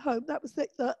working from home. That was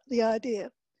the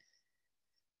idea.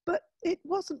 But it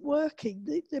wasn't working.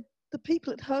 The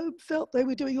people at home felt they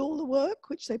were doing all the work,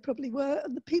 which they probably were,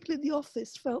 and the people in the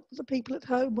office felt that the people at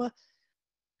home were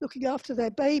looking after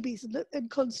their babies and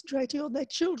concentrating on their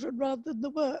children rather than the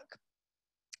work.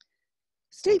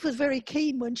 Steve was very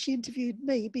keen when she interviewed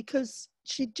me because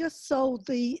she'd just sold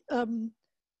a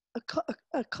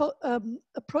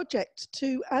project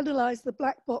to analyse the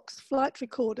black box flight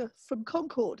recorder from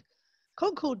Concorde.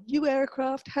 Concorde, new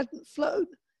aircraft, hadn't flown,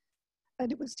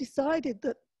 and it was decided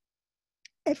that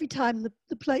every time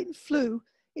the plane flew,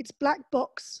 its black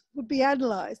box would be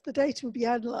analysed, the data would be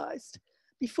analysed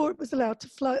before it was allowed to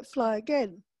fly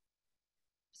again.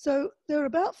 So there are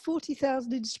about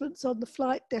 40,000 instruments on the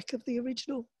flight deck of the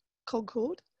original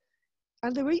Concorde,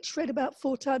 and they were each read about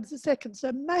 4 times a second.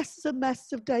 So masses and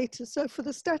masses of data. So for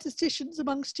the statisticians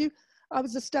amongst you, I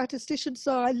was a statistician,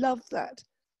 so I loved that.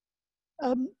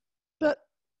 But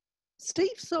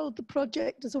Steve sold the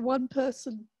project as a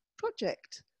one-person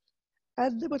project,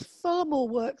 and there was far more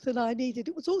work than I needed.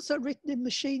 It was also written in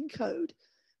machine code,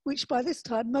 which by this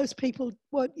time most people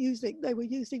weren't using. They were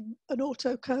using an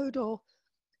autocode or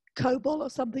COBOL or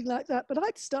something like that. But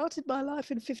I'd started my life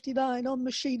in '59 on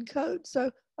machine code, so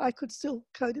I could still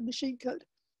code in machine code.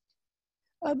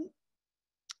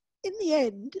 In the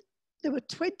end, there were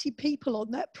 20 people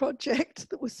on that project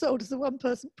that was sold as a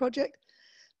one-person project.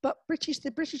 But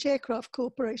the British Aircraft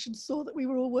Corporation saw that we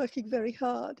were all working very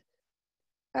hard.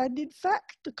 And in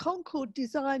fact, the Concorde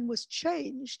design was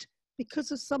changed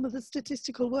because of some of the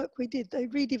statistical work we did. They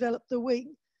redeveloped the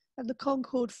wing, and the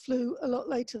Concorde flew a lot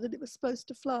later than it was supposed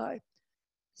to fly.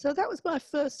 So that was my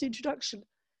first introduction.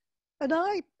 And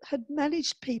I had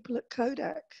managed people at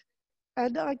Kodak,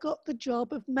 and I got the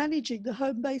job of managing the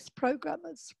home-based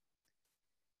programmers.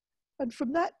 And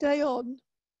from that day on,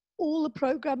 all the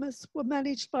programmers were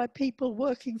managed by people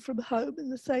working from home in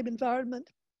the same environment.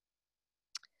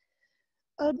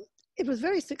 It was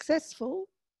very successful.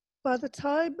 By the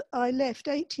time I left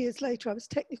 8 years later, I was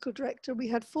technical director. We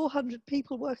had 400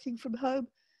 people working from home,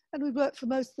 and we worked for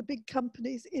most of the big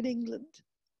companies in England.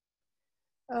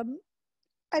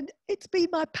 And it's been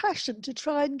my passion to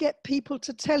try and get people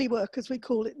to telework, as we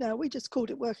call it now. We just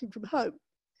called it working from home,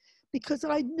 because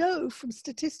I know from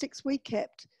statistics we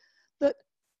kept that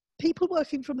people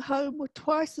working from home were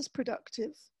twice as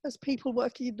productive as people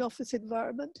working in an office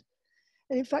environment.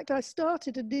 And in fact, I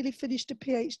started and nearly finished a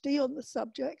PhD on the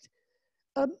subject.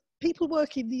 People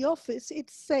working in the office,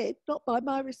 it's said, not by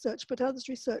my research, but others'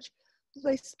 research, that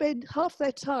they spend half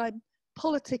their time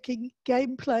politicking,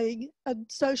 game playing, and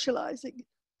socializing.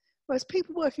 Whereas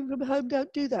people working from home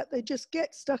don't do that. They just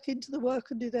get stuck into the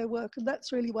work and do their work. And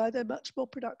that's really why they're much more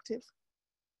productive.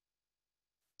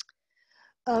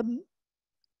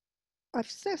 I've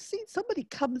seen somebody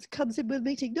comes in with a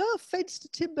meeting. No offense to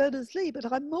Tim Berners-Lee,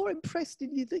 but I'm more impressed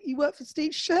in you that you work for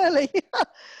Steve Shirley.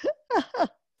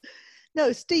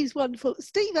 No, Steve's wonderful.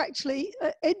 Steve actually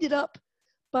ended up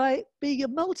by being a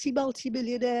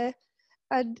multi-millionaire,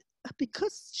 and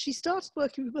because she started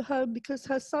working from home because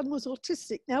her son was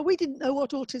autistic. Now, we didn't know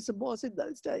what autism was in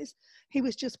those days. He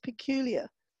was just peculiar.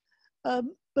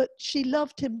 But she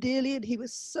loved him dearly, and he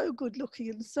was so good looking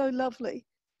and so lovely.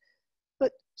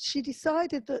 But she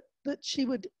decided that she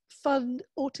would fund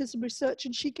autism research,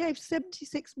 and she gave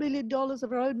 $76 million of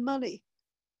her own money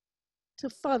to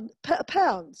fund,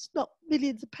 pounds, not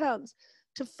millions of pounds,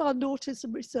 to fund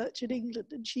autism research in England.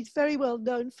 And she's very well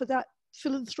known for that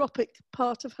philanthropic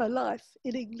part of her life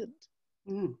in England.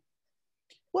 Mm.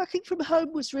 Working from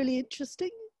home was really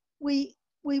interesting. We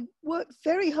worked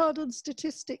very hard on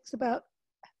statistics about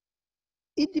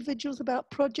individuals,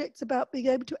 about projects, about being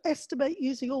able to estimate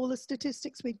using all the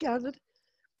statistics we gathered.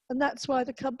 And that's why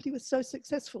the company was so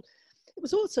successful. It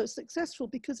was also successful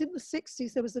because in the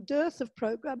 60s, there was a dearth of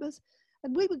programmers,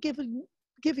 and we were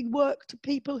giving work to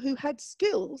people who had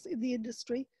skills in the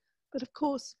industry, but of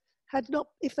course,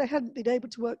 if they hadn't been able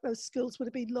to work, those skills would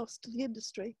have been lost to the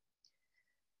industry.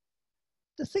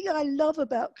 The thing I love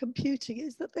about computing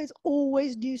is that there's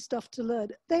always new stuff to learn.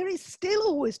 There is still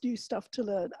always new stuff to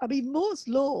learn. I mean, Moore's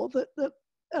law that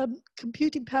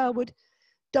computing power would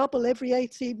double every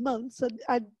 18 months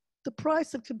and the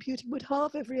price of computing would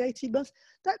halve every 18 months,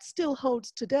 that still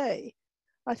holds today.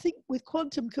 I think with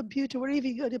quantum computer, we're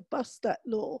even going to bust that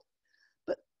law.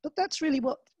 But that's really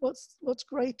what's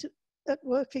great at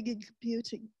working in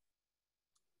computing.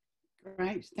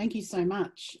 Great, thank you so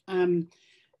much.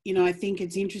 You know, I think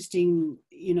it's interesting,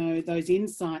 you know, those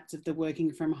insights of the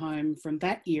working from home from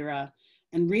that era,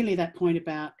 and really that point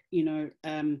about, you know,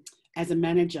 as a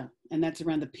manager, and that's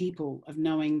around the people, of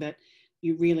knowing that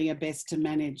you really are best to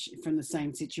manage from the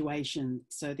same situation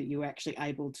so that you're actually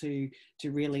able to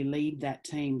really lead that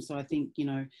team. So I think, you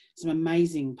know, some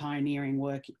amazing pioneering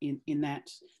work in that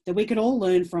we could all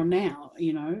learn from now,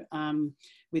 you know,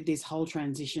 with this whole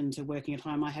transition to working at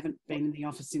home. I haven't been in the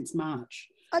office since March.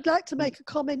 I'd like to make a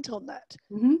comment on that.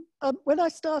 Mm-hmm. When I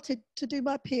started to do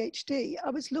my PhD, I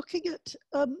was looking at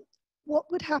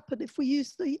what would happen if we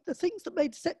used the things that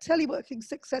made teleworking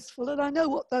successful, and I know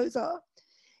what those are.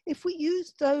 If we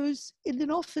used those in an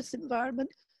office environment,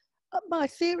 my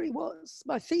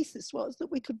thesis was that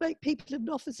we could make people in an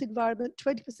office environment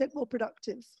 20% more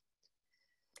productive.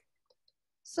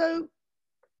 So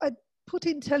I put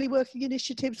in teleworking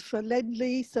initiatives for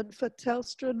Lend-Lease and for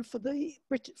Telstra and for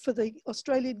the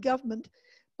Australian government,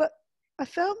 but I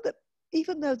found that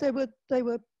even though they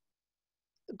were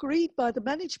agreed by the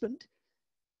management,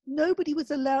 nobody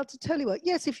was allowed to telework.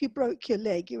 Yes, if you broke your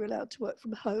leg, you're allowed to work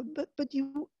from home, but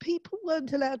people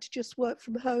weren't allowed to just work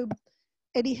from home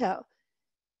anyhow.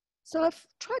 So I've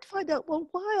tried to find out, well,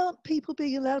 why aren't people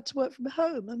being allowed to work from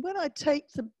home? And when I take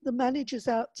the managers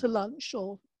out to lunch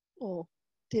or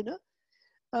dinner,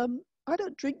 I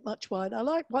don't drink much wine. I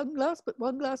like one glass, but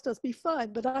one glass does me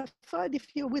fine. But I find if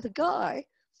you're with a guy,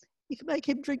 you can make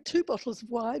him drink 2 bottles of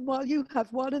wine while you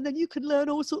have one, and then you can learn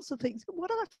all sorts of things. But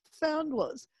what I found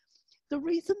was the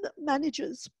reason that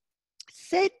managers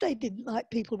said they didn't like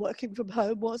people working from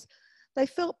home was They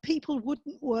felt people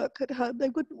wouldn't work at home. They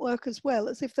wouldn't work as well,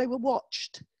 as if they were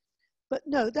watched. But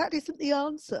no, that isn't the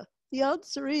answer. The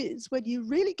answer is when you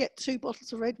really get 2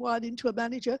 bottles of red wine into a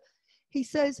manager, he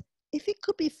says, if it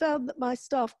could be found that my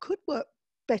staff could work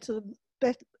better,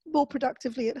 more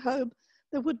productively at home,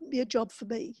 there wouldn't be a job for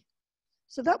me.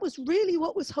 So that was really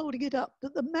what was holding it up,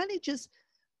 that the managers,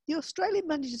 the Australian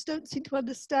managers don't seem to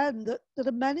understand that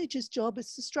a manager's job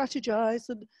is to strategize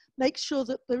and make sure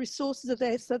that the resources are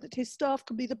there so that his staff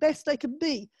can be the best they can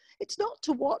be. It's not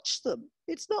to watch them.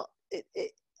 It's not,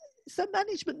 so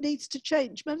management needs to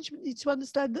change. Management needs to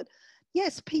understand that,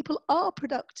 yes, people are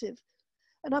productive.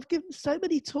 And I've given so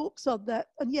many talks on that,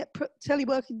 and yet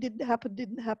teleworking didn't happen.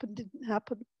 Now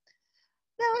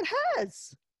it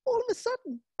has, all of a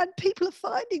sudden. And people are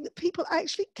finding that people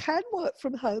actually can work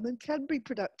from home and can be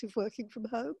productive working from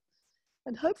home.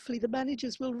 And hopefully the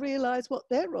managers will realise what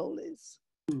their role is.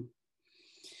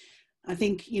 I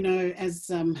think, you know,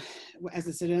 as I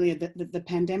said earlier, the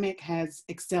pandemic has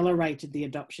accelerated the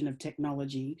adoption of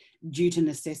technology due to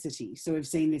necessity. So we've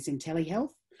seen this in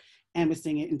telehealth, and we're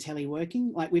seeing it in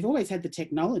teleworking. Like, we've always had the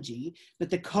technology, but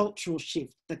the cultural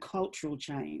shift, the cultural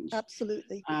change.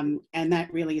 Absolutely. And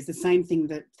that really is the same thing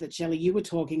that Shelley, you were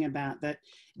talking about, that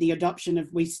the adoption of,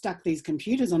 we stuck these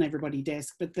computers on everybody's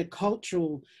desk, but the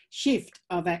cultural shift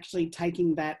of actually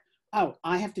taking that, oh,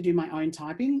 I have to do my own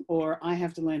typing, or I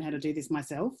have to learn how to do this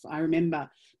myself. I remember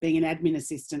being an admin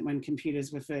assistant when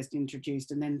computers were first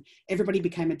introduced, and then everybody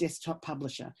became a desktop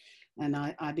publisher. And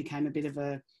I became a bit of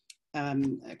a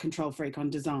control freak on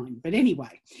design. But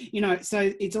anyway, you know,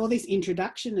 so it's all this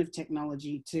introduction of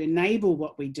technology to enable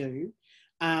what we do.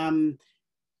 And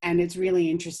it's really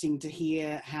interesting to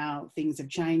hear how things have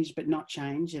changed but not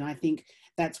changed. And I think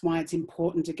that's why it's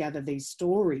important to gather these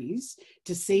stories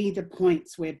to see the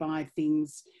points whereby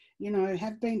things, you know,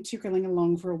 have been trickling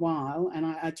along for a while. And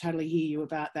I totally hear you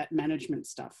about that management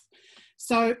stuff.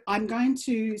 So I'm going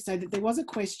to say that there was a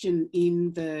question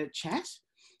in the chat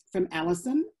from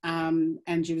Alison,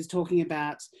 and she was talking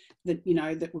about that, you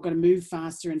know, that we've got to move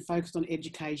faster and focus on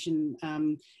education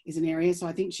is an area. So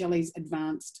I think Shelley's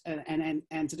advanced and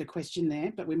answered a question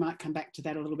there, but we might come back to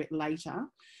that a little bit later.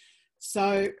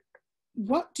 So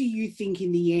what do you think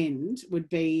in the end would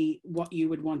be what you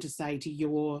would want to say to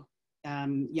your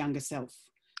younger self?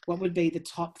 What would be the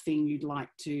top thing you'd like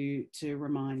to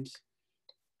remind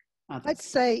others? I'd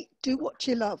say do what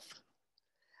you love.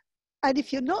 And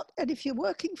if you're not, and if you're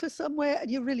working for somewhere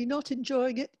and you're really not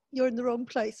enjoying it, you're in the wrong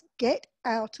place. Get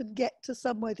out and get to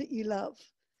somewhere that you love.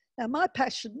 Now, my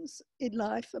passions in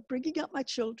life are bringing up my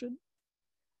children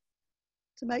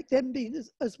to make them be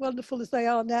as wonderful as they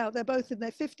are now. They're both in their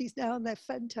 50s now and they're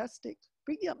fantastic.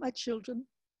 Bringing up my children,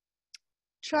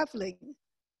 traveling.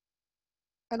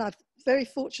 And I'm very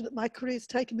fortunate my career's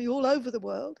taken me all over the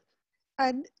world.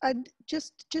 And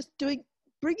just doing,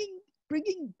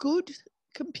 bringing good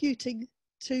computing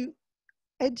to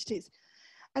entities.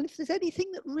 And if there's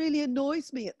anything that really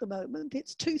annoys me at the moment,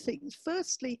 it's 2 things.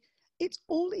 Firstly, it's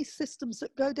all these systems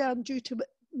that go down due to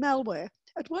malware.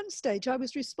 At one stage, I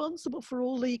was responsible for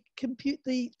all the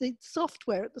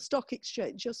software at the stock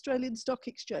exchange, Australian Stock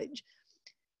Exchange.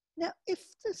 Now,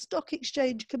 if the stock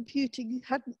exchange computing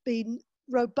hadn't been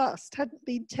robust, hadn't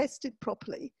been tested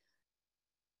properly,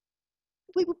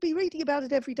 we would be reading about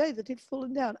it every day that it had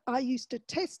fallen down. I used to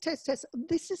test. And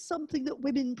this is something that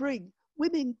women bring.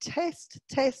 Women test.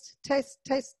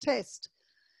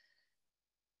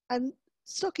 And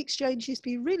stock exchange used to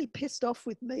be really pissed off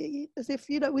with me, as if,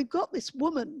 you know, we've got this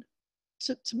woman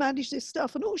to manage this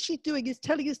stuff, and all she's doing is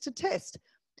telling us to test.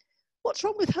 What's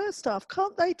wrong with her staff?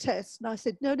 Can't they test? And I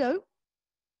said, no.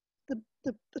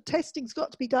 The testing's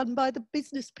got to be done by the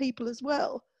business people as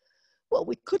well. Well,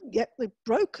 we couldn't get the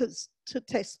brokers to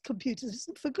test computers.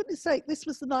 For goodness sake, this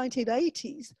was the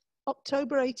 1980s,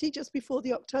 October 80, just before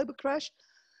the October crash.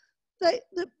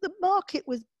 The market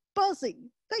was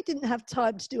buzzing. They didn't have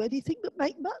time to do anything but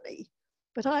make money.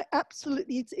 But I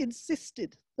absolutely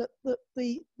insisted that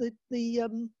the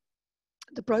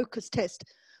brokers test.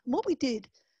 And what we did,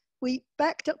 we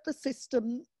backed up the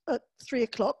system at 3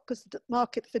 o'clock because the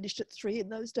market finished at 3 in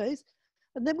those days.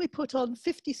 And then we put on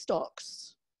 50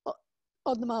 stocks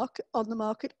on the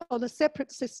market on a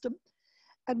separate system,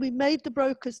 and we made the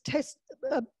brokers test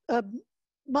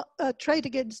trade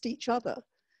against each other.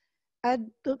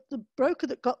 And the broker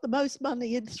that got the most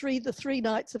money in the 3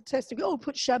 nights of testing, we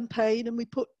put champagne and we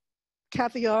put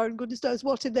caviar and goodness knows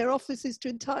what in their offices to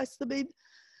entice them in.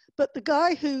 But the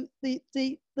guy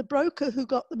the broker who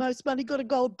got the most money got a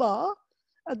gold bar,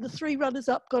 and the 3 runners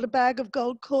up got a bag of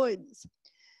gold coins.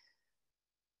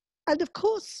 And of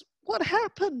course, what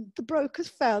happened? The brokers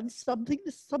found some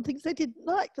things they didn't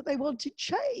like that they wanted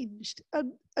changed.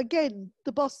 And again,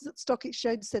 the bosses at Stock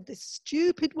Exchange said, this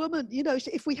stupid woman, you know,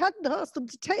 if we hadn't asked them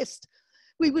to test,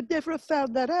 we would never have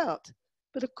found that out.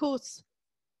 But of course,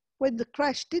 when the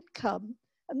crash did come,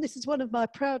 and this is one of my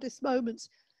proudest moments,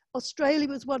 Australia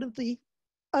was one of the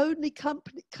only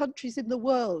countries in the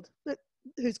world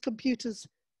whose computers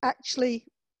actually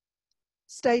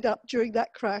stayed up during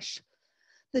that crash.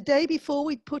 The day before,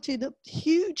 we'd put in a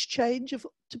huge change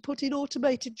to put in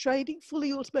automated trading,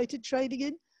 fully automated trading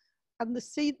in, and the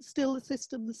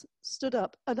systems stood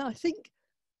up. And I think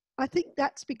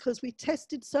that's because we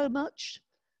tested so much.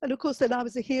 And of course, then I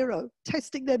was a hero.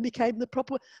 Testing then became the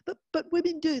proper. But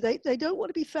women do. They don't want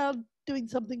to be found doing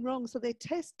something wrong, so they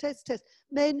test.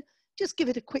 Men, just give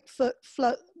it a quick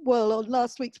whirl on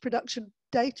last week's production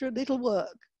data, and it'll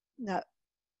work. No.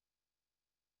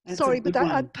 That's sorry, but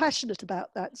one. I'm passionate about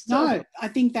that. So. No, I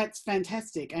think that's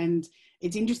fantastic. And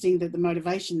it's interesting that the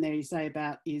motivation there you say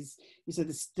about is, so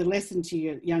the lesson to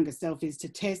your younger self is to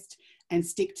test and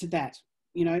stick to that.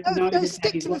 You know, know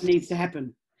that is what needs to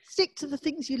happen. Stick to the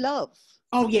things you love.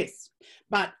 Oh, yes.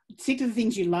 But stick to the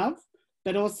things you love,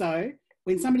 but also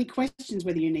when somebody questions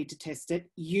whether you need to test it,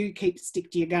 you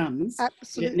stick to your guns.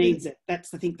 Absolutely. It needs it.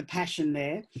 That's, I think, the passion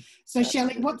there. So,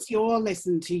 Shelley, what's your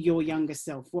lesson to your younger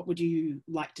self? What would you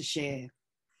like to share?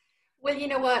 Well, you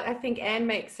know what? I think Anne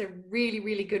makes a really,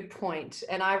 really good point,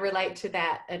 and I relate to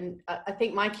that. And I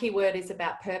think my key word is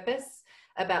about purpose,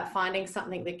 about finding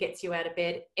something that gets you out of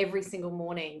bed every single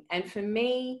morning. And for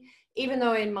me, even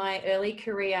though in my early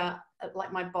career,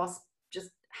 like my boss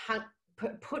just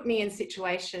put me in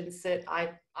situations that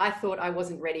I thought I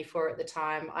wasn't ready for at the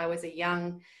time. I was a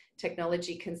young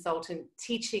technology consultant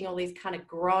teaching all these kind of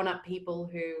grown-up people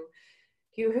who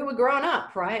were grown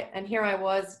up, right? And here I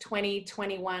was 20,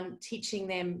 21 teaching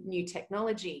them new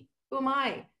technology. Who am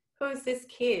I? Who is this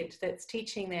kid that's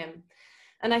teaching them?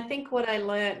 And I think what I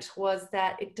learnt was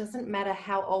that it doesn't matter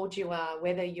how old you are,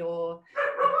 whether you're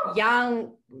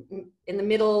young, in the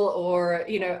middle, or,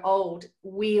 you know, old,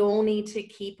 we all need to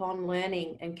keep on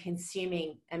learning and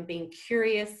consuming and being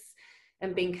curious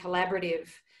and being collaborative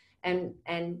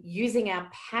and using our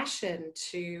passion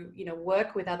to, you know,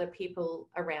 work with other people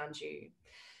around you.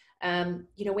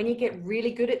 You know, when you get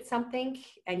really good at something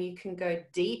and you can go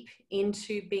deep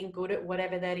into being good at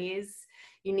whatever that is,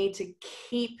 you need to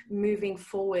keep moving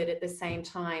forward at the same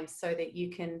time so that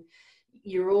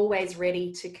you're always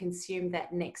ready to consume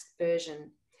that next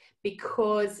version,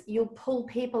 because you'll pull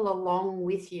people along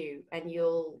with you and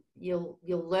you'll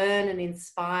learn and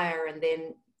inspire, and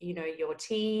then, you know, your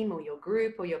team or your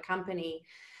group or your company,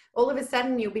 all of a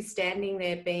sudden you'll be standing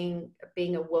there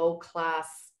being a world-class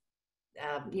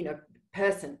you know,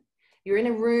 person. You're in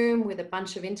a room with a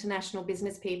bunch of international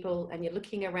business people and you're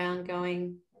looking around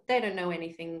going, they don't know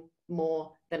anything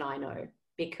more than I know,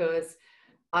 because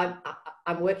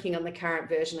I'm working on the current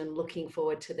version and looking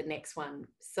forward to the next one.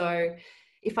 So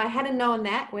if I hadn't known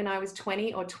that when I was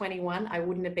 20 or 21, I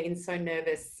wouldn't have been so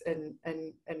nervous and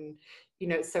you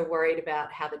know, so worried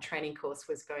about how the training course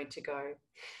was going to go.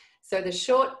 So the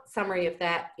short summary of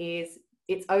that is,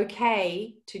 it's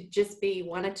okay to just be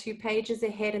 1 or 2 pages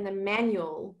ahead in the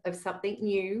manual of something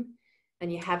new,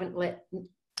 and you haven't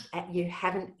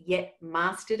yet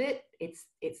mastered it.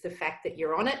 It's the fact that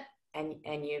you're on it and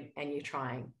you're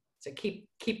trying. So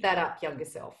keep that up, younger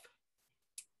self.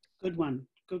 Good one.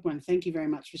 Thank you very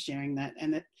much for sharing that.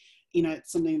 And that, you know,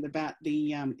 it's something about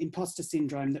the imposter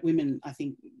syndrome that women, I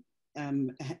think,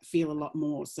 feel a lot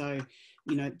more. So,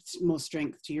 you know, it's more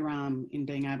strength to your arm in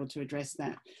being able to address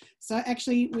that. So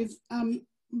actually, we've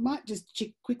might just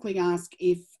quickly ask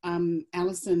if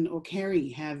Alison or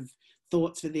Kerrie have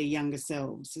thoughts for their younger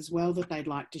selves as well that they'd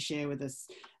like to share with us,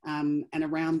 and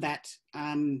around that,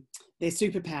 their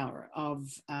superpower of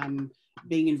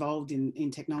being involved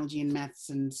in technology and maths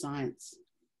and science.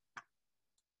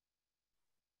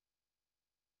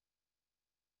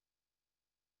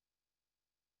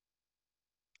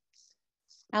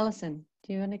 Alison,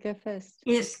 do you want to go first?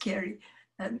 Yes, Kerrie.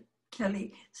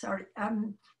 Kelly, sorry.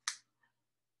 I'm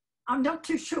not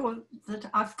too sure that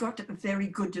I've got a very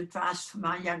good advice for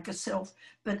my younger self,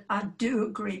 but I do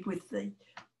agree with the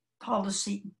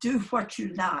policy, do what you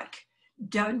like.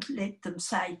 Don't let them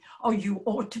say, oh, you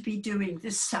ought to be doing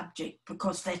this subject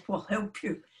because that will help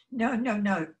you. No, no,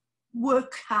 no.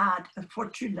 Work hard at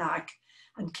what you like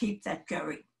and keep that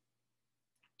going.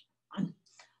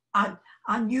 And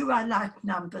I knew I liked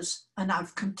numbers, and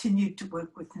I've continued to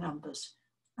work with numbers,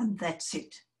 and that's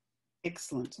it.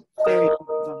 Excellent. Very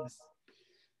good advice.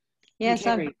 Yes,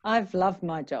 I've loved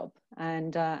my job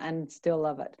and still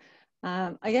love it.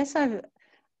 I guess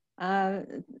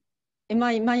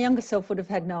My younger self would have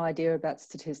had no idea about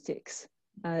statistics.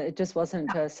 It just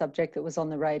wasn't a subject that was on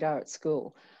the radar at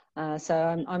school.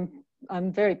 So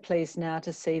I'm very pleased now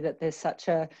to see that there's such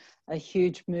a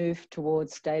huge move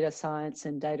towards data science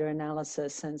and data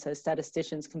analysis, and so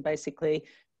statisticians can basically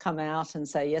come out and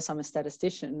say, yes, I'm a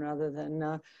statistician, rather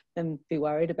than them be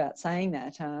worried about saying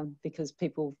that, because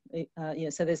people,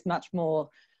 so there's much more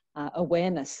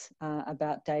awareness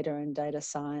about data and data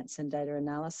science and data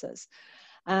analysis.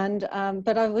 And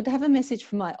but I would have a message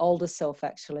for my older self,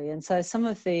 actually. And so some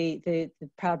of the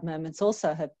proud moments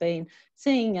also have been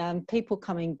seeing people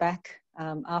coming back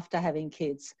after having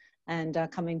kids, and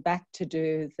coming back to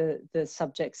do the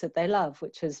subjects that they love,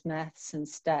 which is maths and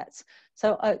stats.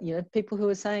 So, people who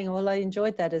are saying, well, I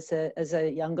enjoyed that as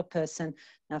a younger person.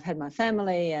 Now I've had my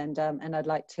family, and I'd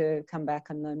like to come back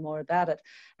and learn more about it.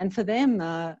 And for them,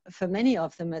 for many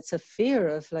of them, it's a fear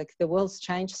of, like, the world's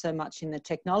changed so much in the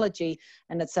technology,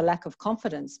 and it's a lack of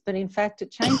confidence. But in fact,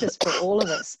 it changes for all of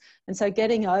us. And so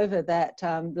getting over that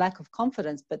lack of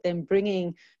confidence, but then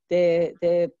bringing their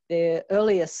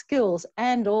earlier skills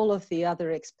and all of the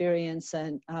other experience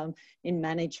and in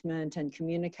management and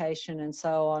communication and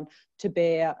so on to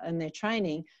bear in their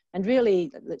training, and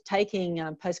really taking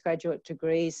postgraduate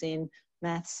degrees in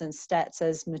maths and stats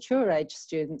as mature age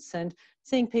students, and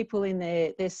seeing people in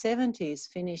their 70s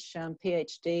finish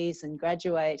PhDs and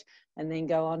graduate and then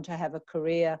go on to have a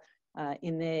career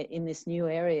in this new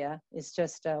area is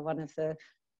just one of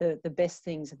the best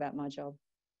things about my job.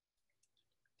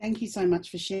 Thank you so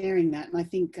much for sharing that. And I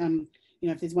think,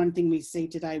 if there's one thing we see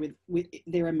today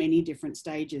there are many different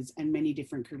stages and many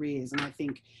different careers. And I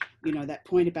think, that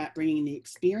point about bringing the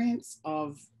experience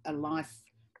of a life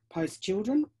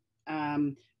post-children,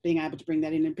 being able to bring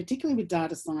that in, and particularly with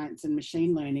data science and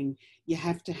machine learning, you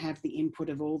have to have the input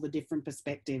of all the different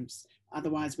perspectives.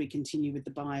 Otherwise, we continue with the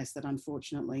bias that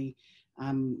unfortunately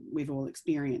we've all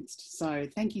experienced. So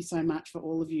thank you so much for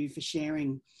all of you for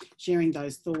sharing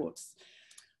those thoughts.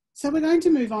 So we're going to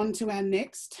move on to our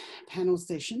next panel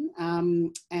session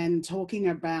and talking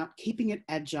about keeping it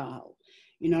agile.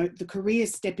 The career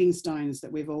stepping stones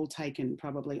that we've all taken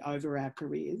probably over our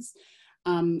careers.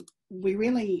 We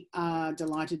really are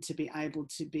delighted to be able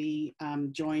to be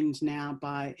joined now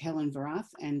by Helen Varath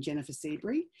and Jennifer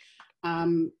Seabury.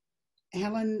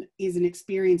 Helen is an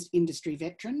experienced industry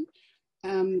veteran.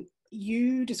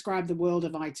 You describe the world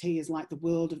of IT as like the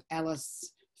world of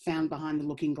Alice found behind the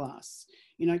looking glass.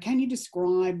 Can you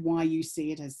describe why you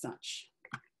see it as such?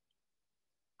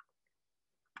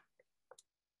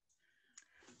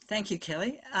 Thank you,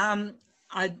 Kelly. I'm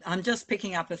just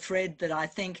picking up a thread that I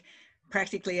think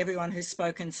practically everyone who's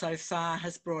spoken so far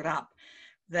has brought up,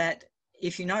 that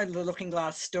if you know the Looking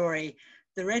Glass story,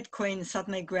 the Red Queen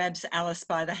suddenly grabs Alice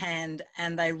by the hand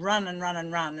and they run and run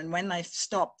and run. And when they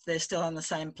stop, they're still in the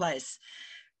same place.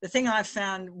 The thing I've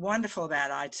found wonderful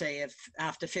about IT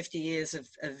after 50 years of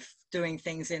doing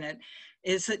things in it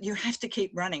is that you have to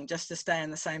keep running just to stay in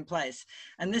the same place.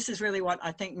 And this is really what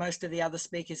I think most of the other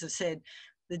speakers have said.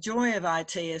 The joy of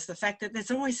IT is the fact that there's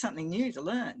always something new to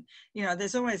learn.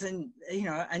 There's always a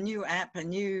new app, a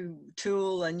new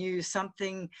tool, a new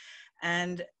something.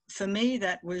 And for me,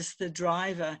 that was the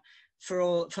driver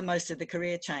for most of the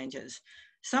career changes.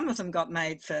 Some of them got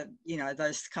made for,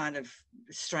 those kind of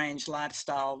strange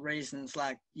lifestyle reasons,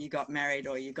 like you got married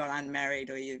or you got unmarried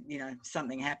or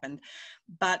something happened.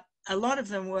 But a lot of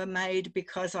them were made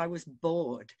because I was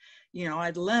bored.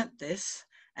 I'd learnt this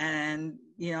and,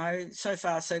 so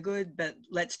far so good, but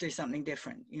let's do something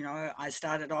different. I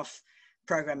started off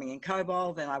programming in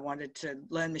COBOL, then I wanted to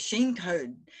learn machine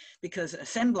code because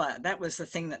assembler, that was the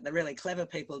thing that the really clever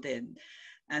people did.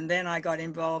 And then I got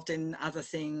involved in other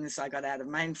things. I got out of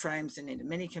mainframes and into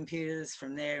mini computers,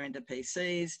 from there into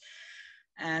PCs.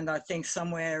 And I think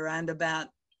somewhere around about,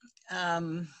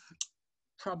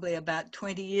 probably about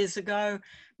 20 years ago,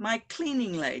 my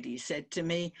cleaning lady said to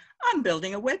me, I'm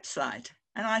building a website.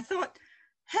 And I thought,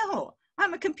 hell,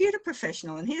 I'm a computer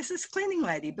professional and here's this cleaning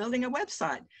lady building a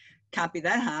website. Can't be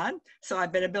that hard, so I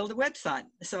better build a website.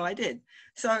 So I did.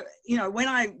 So, when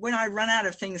I run out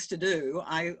of things to do,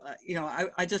 I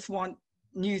just want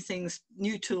new things,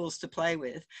 new tools to play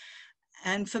with.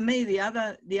 And for me, the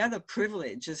other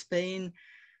privilege has been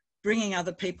bringing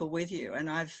other people with you. And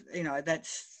I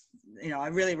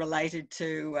really related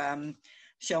to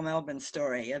Shell Melbourne's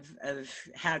story of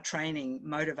how training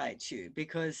motivates you,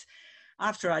 because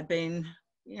after I'd been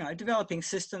developing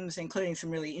systems, including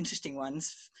some really interesting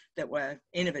ones that were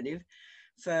innovative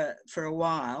for a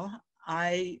while,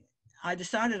 I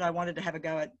decided I wanted to have a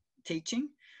go at teaching.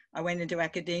 I went into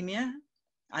academia.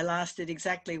 I lasted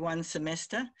exactly one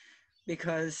semester.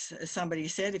 because, as somebody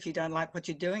said, if you don't like what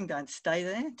you're doing, don't stay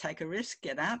there, take a risk,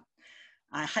 get out.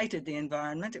 I hated the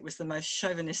environment. It was the most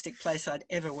chauvinistic place I'd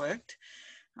ever worked.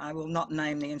 I will not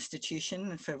name the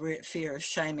institution for fear of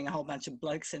shaming a whole bunch of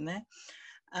blokes in there.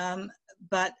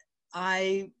 But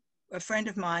a friend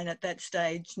of mine at that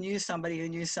stage knew somebody who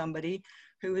knew somebody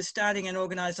who was starting an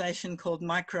organisation called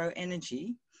Micro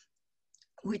Energy,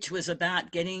 which was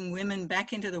about getting women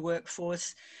back into the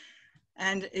workforce.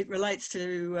 And it relates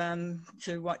to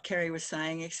what Kerrie was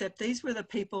saying, except these were the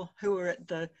people who were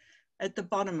at the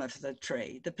bottom of the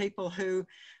tree, the people who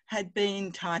had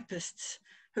been typists,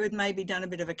 who had maybe done a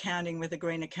bit of accounting with a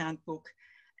green account book.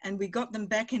 And we got them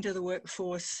back into the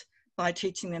workforce by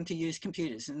teaching them to use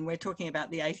computers. And we're talking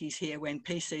about the 80s here, when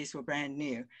PCs were brand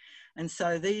new. And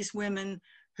so these women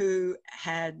who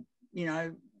had, you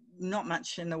know, not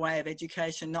much in the way of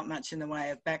education, not much in the way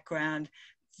of background,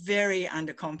 very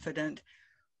underconfident,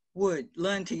 would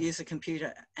learn to use a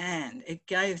computer, and it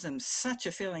gave them such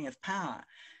a feeling of power.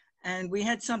 And we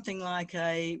had something like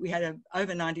we had a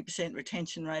over 90%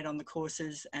 retention rate on the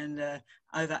courses and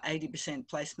over 80%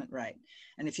 placement rate.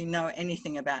 And if you know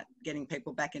anything about getting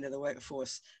people back into the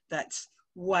workforce, that's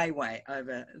way, way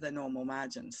over the normal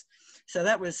margins. So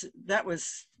that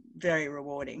was very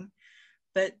rewarding.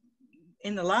 But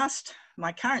in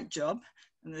my current job,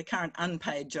 the current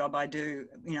unpaid job I do,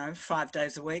 you know, 5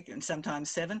 days a week and sometimes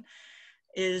 7,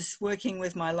 is working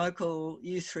with my local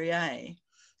U3A.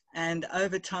 And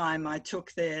over time, I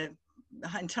took their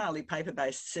entirely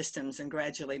paper-based systems and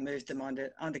gradually moved them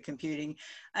onto computing.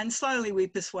 And slowly we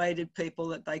persuaded people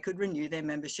that they could renew their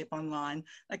membership online.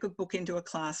 They could book into a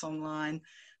class online.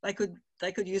 They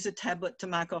could use a tablet to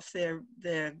mark off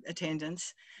their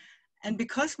attendance. And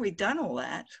because we'd done all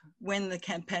that, when the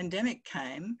pandemic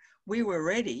came, we were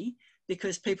ready,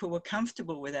 because people were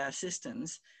comfortable with our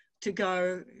systems, to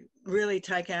go really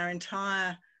take our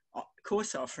entire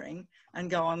course offering and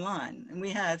go online. And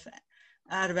we have,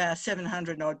 out of our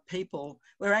 700 odd people,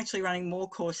 we're actually running more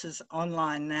courses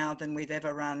online now than we've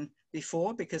ever run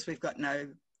before, because we've got no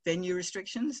venue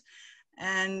restrictions.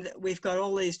 And we've got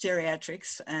all these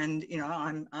geriatrics, and, you know,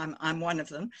 I'm one of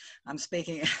them. I'm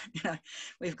speaking, you know,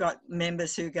 we've got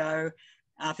members who go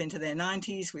up into their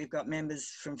 90s. We've got members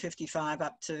from 55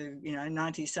 up to, you know,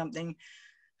 90 something,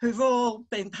 who've all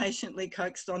been patiently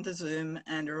coaxed onto Zoom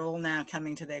and are all now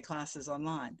coming to their classes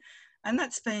online. And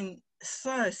that's been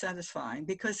so satisfying,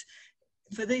 because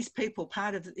for these people,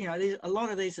 part of, you know, a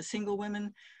lot of these are single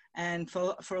women, and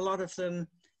for a lot of them,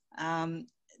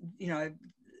 you know,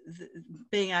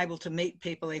 being able to meet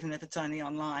people, even if it's only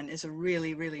online, is a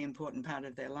really, really important part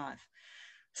of their life.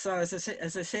 So as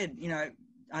I said, you know,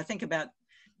 I think about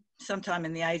sometime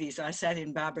in the 80s, I sat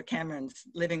in Barbara Cameron's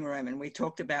living room and we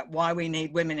talked about why we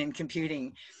need women in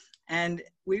computing. And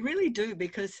we really do,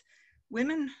 because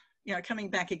women, you know,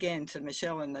 coming back again to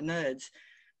Michelle and the nerds,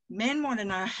 men want to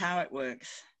know how it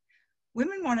works.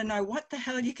 Women want to know what the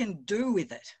hell you can do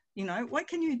with it. You know, what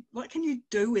can you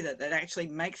do with it that actually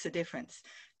makes a difference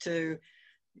to,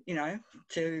 you know,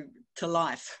 to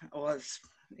life, or,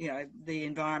 you know, the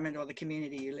environment or the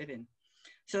community you live in.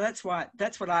 So that's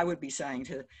what I would be saying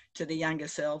to the younger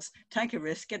selves. Take a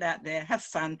risk, get out there, have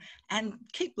fun, and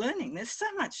keep learning. There's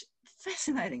so much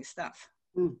fascinating stuff.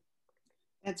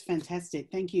 That's fantastic.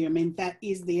 Thank you. I mean, that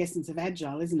is the essence of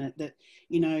Agile, isn't it? That,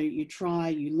 you know, you try,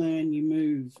 you learn, you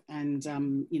move. And,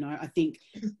 you know, I think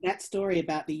that story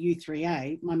about the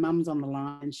U3A, my mum's on the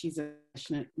line, she's a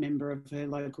passionate member of her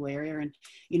local area. And,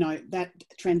 you know, that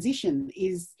transition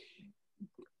is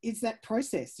that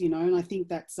process, you know, and I think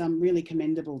that's really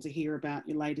commendable to hear about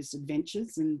your latest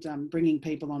adventures and bringing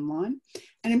people online.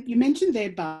 And you mentioned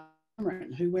there, Barbara,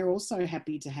 who we're also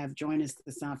happy to have join us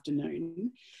this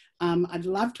afternoon. I'd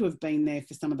love to have been there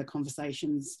for some of the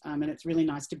conversations, and it's really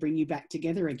nice to bring you back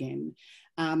together again,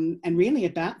 and really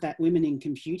about that women in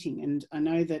computing. And I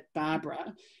know that,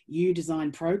 Barbara, you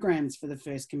designed programs for the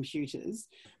first computers.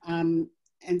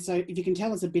 And so if you can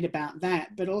tell us a bit about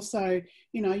that, but also,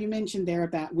 you know, you mentioned there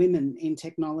about women in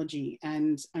technology,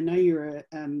 and I know you're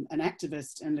an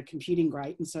activist and a computing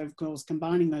great. And so, of course,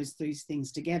 combining those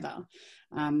things together,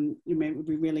 it would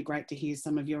be really great to hear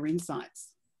some of your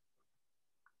insights.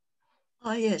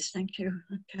 Oh, yes, thank you.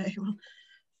 Okay,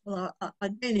 well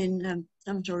I'd been in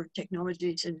some sort of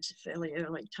technology since fairly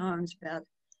early times. About,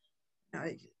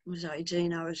 I was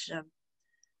 18, I was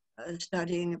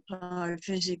studying applied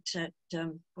physics at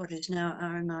what is now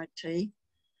RMIT,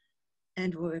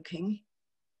 and working,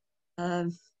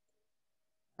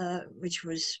 which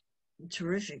was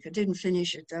terrific. I didn't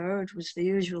finish it though. It was the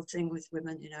usual thing with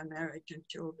women, you know, marriage and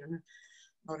children,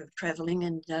 a lot of travelling,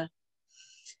 and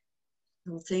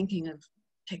thinking of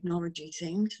technology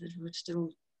things that were still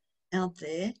out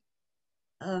there,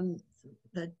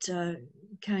 but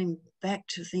came back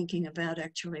to thinking about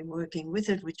actually working with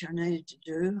it, which I needed to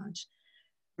do. I was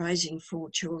raising 4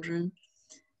 children,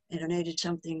 and I needed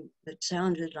something that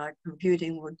sounded like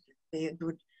computing would be a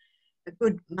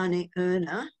good money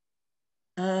earner.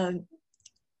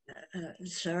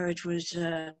 So it was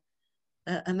a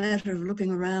matter of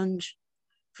looking around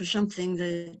for something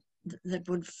that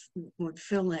would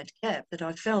fill that gap that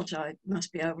I felt I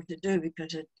must be able to do,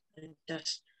 because it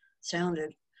just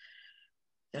sounded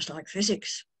just like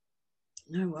physics.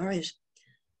 No worries.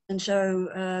 And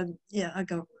so, yeah, I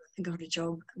got a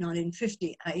job in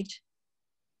 1958,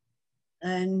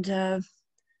 and there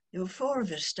were 4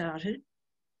 of us started,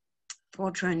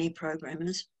 4 trainee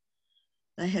programmers.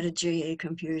 They had a GE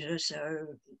computer,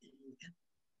 so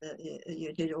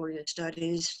you did all your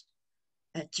studies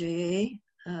at GE.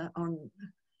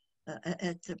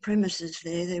 At the premises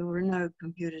there were no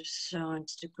computer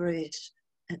science degrees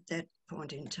at that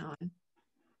point in time.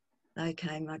 They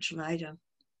came much later.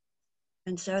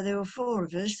 And so there were 4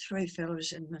 of us, 3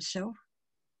 fellows and myself.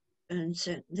 And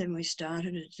so then we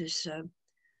started at this,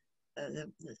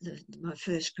 my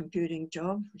first computing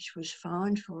job, which was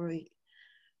fine for a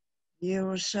year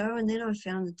or so. And then I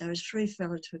found that those 3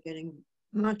 fellows were getting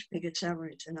much bigger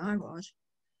salaries than I was.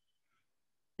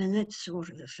 And that's sort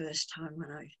of the first time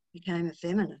when I became a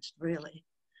feminist, really.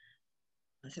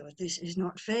 I thought, this is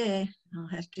not fair. I'll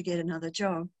have to get another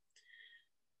job.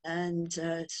 And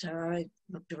so I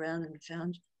looked around and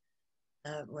found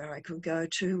where I could go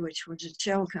to, which was a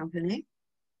shell company.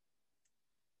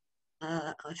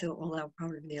 I thought, well, they'll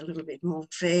probably be a little bit more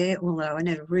fair, although I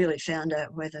never really found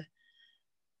out whether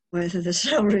the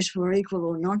salaries were equal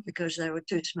or not, because they were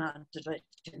too smart to let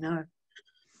you know.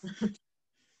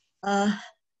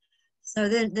 So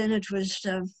then it was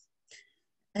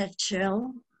at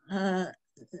Shell.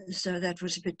 So that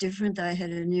was a bit different. They had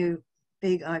a new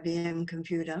big IBM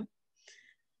computer.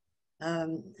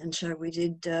 And so we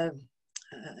did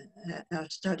our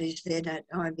studies then at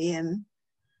IBM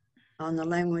on the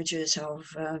languages of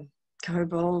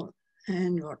COBOL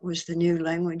and what was the new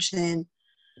language then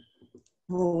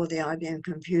for the IBM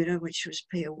computer, which was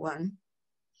PL1.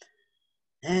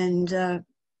 And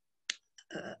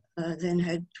then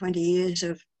had 20 years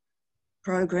of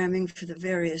programming for the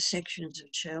various sections of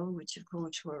Shell, which of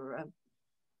course were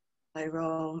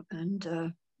payroll and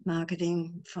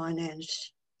marketing,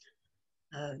 finance,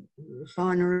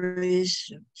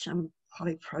 refineries, some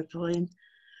polypropylene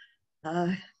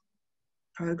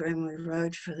program we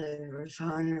wrote for the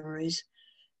refineries.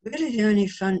 Really the only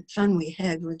fun we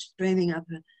had was dreaming up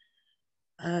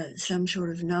some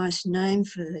sort of nice name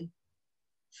for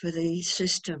the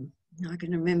system. I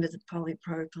can remember the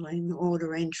polypropylene, the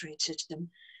order entry system,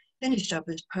 finished up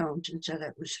as poems, and so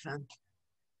that was fun.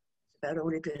 About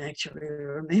all you can actually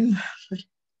remember.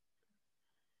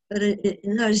 But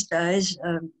in those days,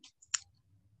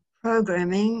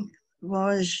 programming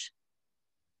was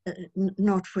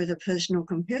not with a personal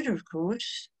computer, of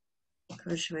course,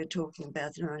 because we're talking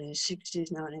about the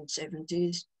 1960s,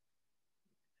 1970s.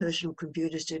 Personal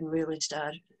computers didn't really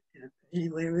start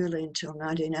anywhere really until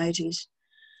 1980s.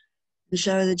 And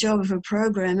so the job of a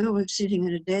programmer was sitting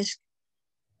at a desk,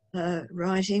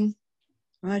 writing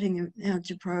out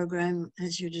your program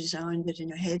as you designed it in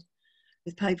your head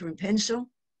with paper and pencil.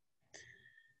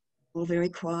 All very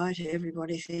quiet,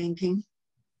 everybody thinking.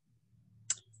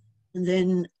 And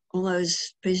then all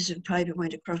those pieces of paper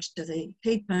went across to the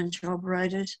heat punch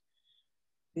operators,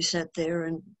 who sat there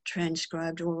and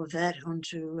transcribed all of that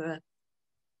onto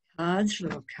cards,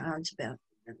 little cards about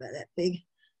that big,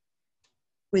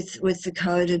 with the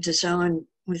coder designed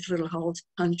with little holes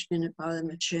punched in it by the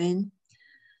machine.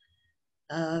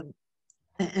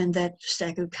 And that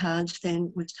stack of cards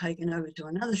then was taken over to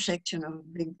another section of a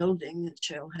big building that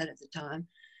Shell had at the time,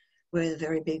 where the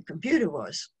very big computer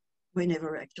was. We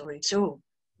never actually saw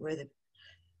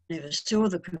never saw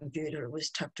the computer. It was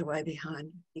tucked away behind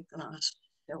a big glass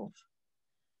shelf.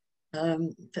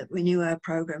 But we knew our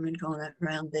program had gone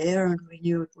around there, and we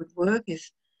knew it would work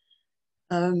if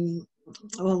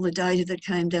all the data that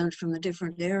came down from the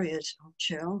different areas of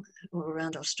Shell or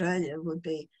around Australia would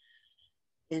be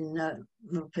in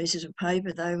little pieces of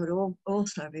paper. They would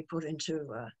also be put into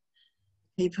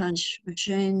heat punch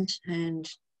machines and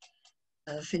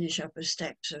finish up as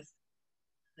stacks of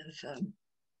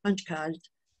punch cards.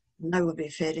 And they would be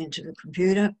fed into the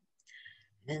computer.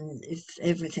 And if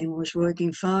everything was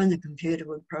working fine, the computer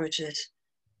would process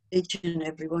each and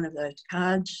every one of those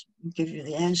cards and give you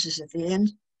the answers at the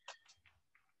end.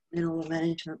 Then all the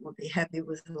management would be happy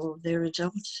with all of their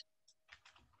results.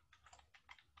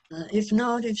 If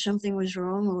not, if something was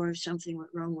wrong or if something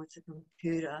went wrong with the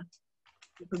computer,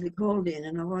 it could be called in,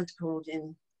 and I was called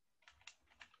in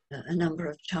a number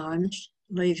of times,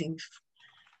 leaving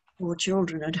 4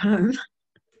 children at home to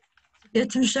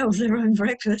get themselves their own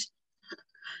breakfast,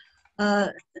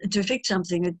 to fix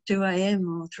something at 2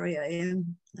 a.m. or 3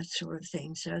 a.m., that sort of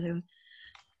thing. So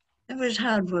it was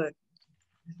hard work.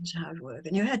 It was hard work,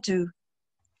 and you had to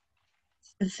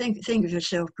think of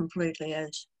yourself completely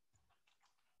as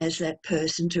that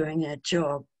person doing that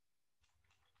job,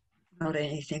 not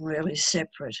anything really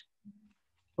separate.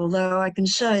 Although I can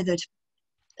say that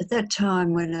at that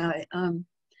time when I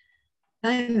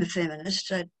became a feminist,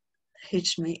 that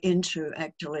hitched me into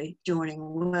actually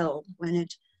joining WELL when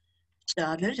it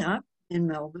started up in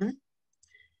Melbourne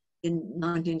in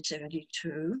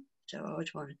 1972. So I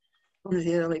was one of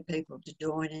the early people to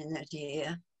join in that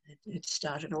year. It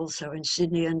started also in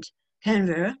Sydney and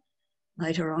Canberra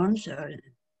later on, so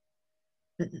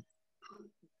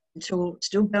it's all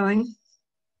still going,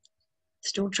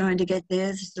 still trying to get there.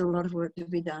 There's still a lot of work to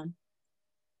be done.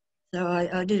 So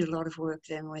I did a lot of work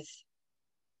then with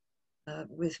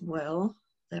WELL.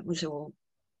 That was all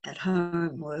at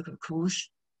home work, of course.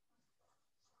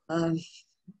 So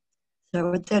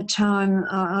at that time,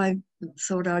 I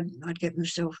thought I'd get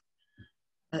myself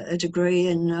a degree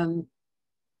in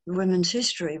women's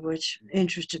history, which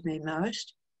interested me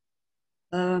most.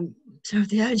 So at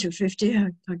the age of 50,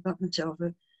 I got myself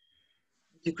a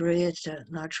degree at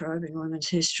La Trobe in women's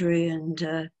history and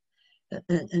a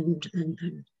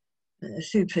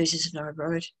few pieces that I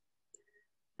wrote,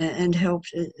 and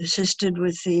assisted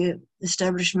with the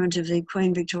establishment of the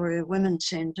Queen Victoria Women's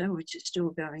Centre, which is still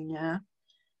going now.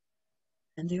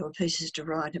 And there were pieces to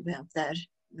write about that.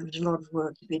 There was a lot of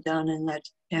work to be done in that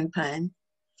campaign,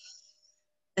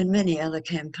 and many other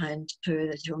campaigns too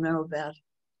that you'll know about.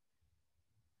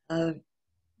 So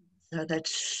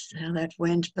that's how that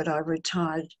went, but I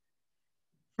retired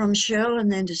from Shell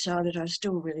and then decided I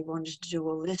still really wanted to do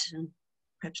all this and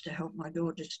perhaps to help my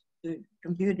daughters do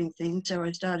computing things. So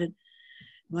I started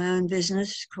my own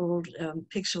business called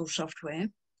Pixel Software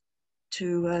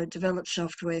to develop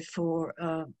software for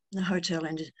the hotel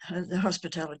and the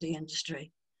hospitality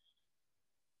industry,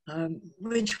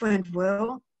 which went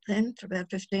well then for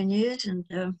about 15 years, and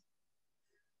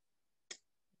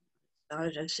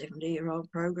started a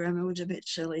 70-year-old program. It was a bit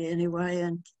silly anyway,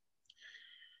 and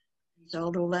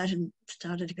sold all that and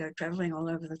started to go travelling all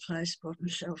over the place, bought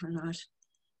myself a nice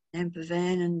camper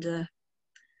van, and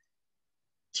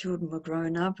children were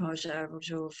grown up. I was able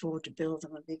to afford to build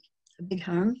them a big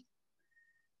home.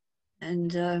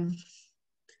 And of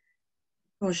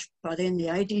course, by then the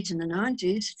 80s and the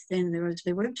 90s, then there was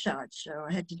the website. So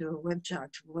I had to do a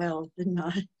website for WELL, didn't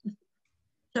I?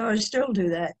 So I still do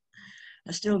that.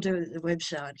 I still do the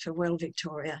website for WELL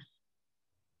Victoria,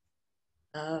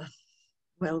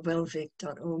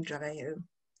 wellvic.org.au.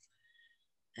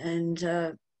 And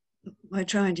we're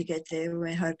trying to get there.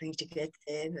 We're hoping to get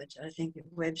there, but I think the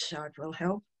website will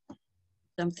help.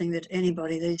 Something that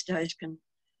anybody these days can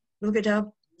look it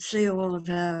up, see all of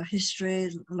our history,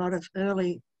 a lot of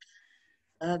early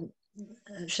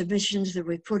submissions that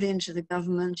we put into the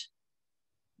government.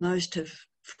 Most have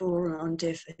fallen on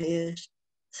deaf ears.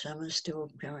 Some are still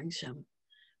going, some.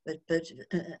 But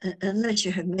unless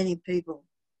you have many people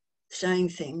saying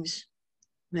things,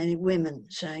 many women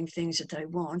saying things that they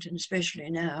want, and especially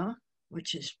now,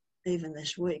 which is even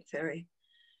this week very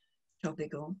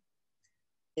topical,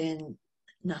 then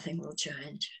nothing will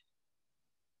change.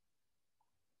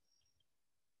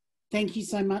 Thank you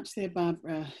so much there,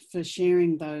 Barbara, for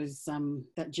sharing those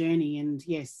that journey. And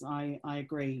yes, I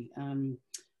agree.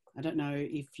 I don't know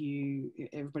if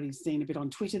everybody's seen a bit on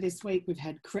Twitter this week. We've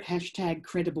had hashtag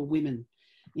credible women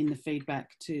in the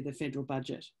feedback to the federal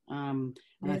budget. And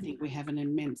I think we have an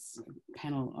immense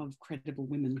panel of credible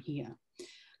women here.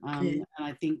 And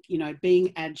I think,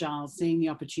 being agile, seeing the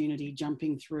opportunity,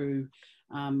 jumping through.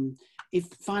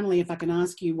 If I can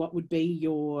ask you, what would be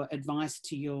your advice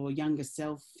to your younger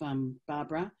self,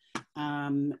 Barbara,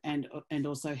 and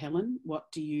also Helen? What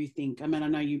do you think? I mean, I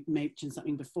know you mentioned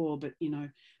something before, but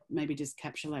maybe just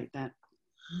capsulate that.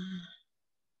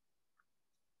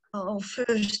 Oh,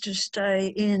 first to stay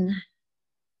in,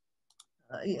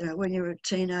 when you're a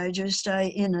teenager, stay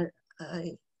in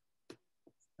a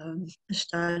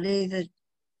study that,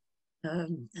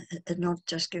 and not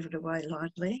just give it away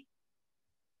lightly,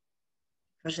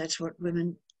 because that's what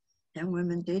young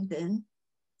women did then.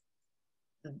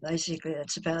 And basically,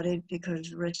 that's about it,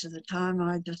 because the rest of the time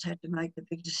I just had to make the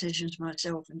big decisions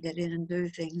myself and get in and do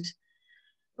things.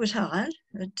 It was hard,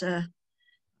 but I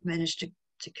managed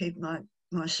to keep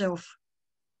myself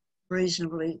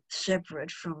reasonably separate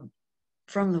from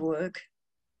the work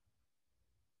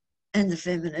and the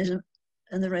feminism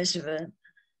and the rest of it.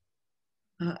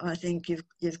 I think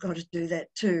you've got to do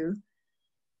that too,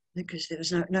 because there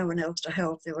was no one else to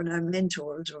help. There were no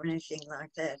mentors or anything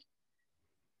like that.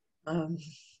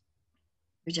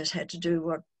 We just had to do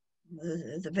what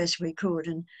the best we could.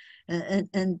 And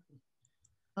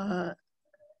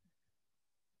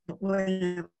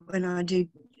when I did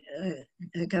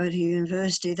go to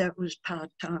university, that was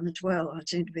part-time as well. I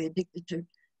seemed to be addicted to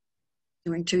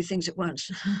doing two things at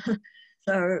once.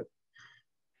 So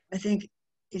I think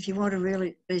if you want to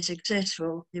really be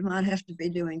successful, you might have to be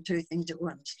doing two things at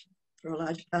once for a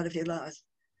large part of your life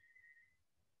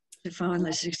to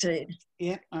finally succeed.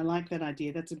 Yeah, I like that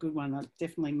idea. That's a good one. I'm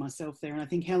definitely myself there. And I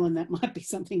think, Helen, that might be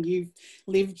something you've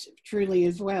lived truly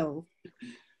as well.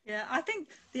 Yeah, I think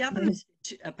the other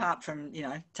message, apart from, you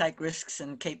know, take risks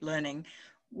and keep learning,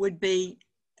 would be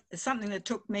something that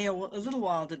took me a little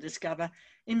while to discover.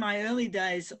 In my early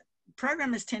days,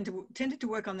 programmers tended to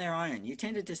work on their own. You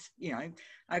tended to, you know,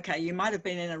 okay, you might have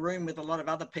been in a room with a lot of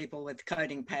other people with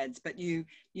coding pads, but you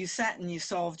sat and you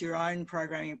solved your own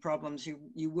programming problems.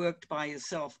 You worked by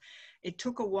yourself. It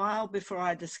took a while before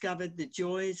I discovered the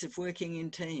joys of working in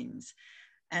teams.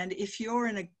 And if you're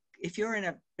in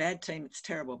a bad team, it's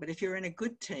terrible. But if you're in a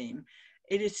good team,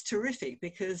 it is terrific,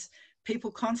 because people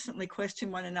constantly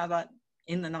question one another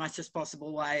in the nicest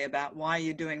possible way about why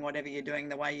you're doing whatever you're doing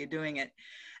the way you're doing it.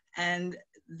 And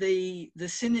the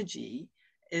synergy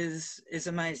is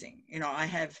amazing. You know, I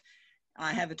have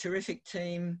a terrific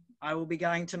team. I will be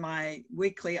going to my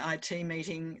weekly IT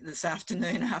meeting this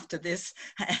afternoon after this,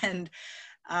 and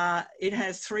it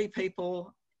has 3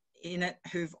 people in it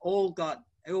who've all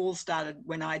started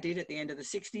when I did at the end of the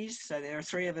 60s. So there are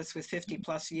 3 of us with 50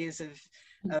 plus years of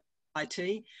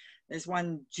IT. There's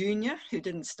one junior who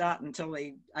didn't start until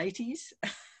the 80s,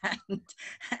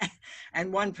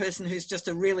 and one person who's just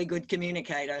a really good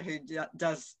communicator who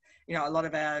does, you know, a lot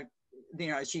of our, you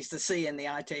know, she's the C in the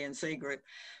IT and C group.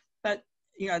 But,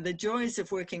 you know, the joys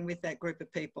of working with that group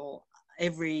of people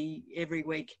every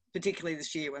week, particularly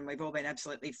this year when we've all been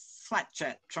absolutely flat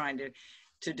chat trying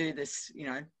to do this, you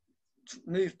know,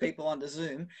 move people onto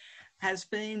Zoom, has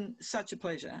been such a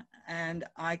pleasure. And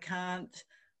I can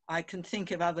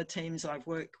think of other teams I've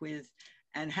worked with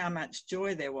and how much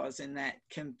joy there was in that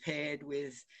compared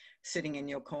with sitting in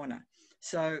your corner.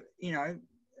 So, you know,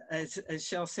 as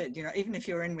Shell said, you know, even if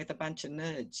you're in with a bunch of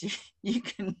nerds,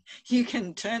 you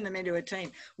can turn them into a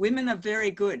team. Women are very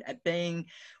good at being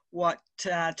what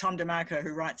Tom DeMarco,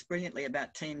 who writes brilliantly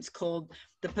about teams, called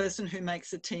the person who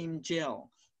makes a team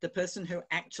gel, the person who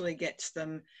actually gets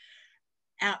them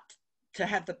out to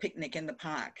have the picnic in the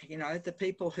park, you know, the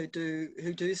people who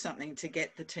do something to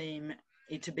get the team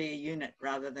to be a unit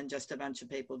rather than just a bunch of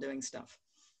people doing stuff.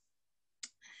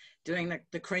 Doing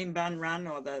the cream bun run,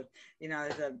 or the, you know,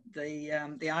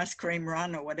 the ice cream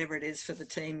run, or whatever it is for the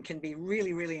team, can be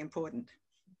really, really important.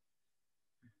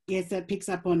 Yes, that picks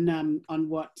up on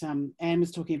what Anne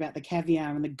was talking about, the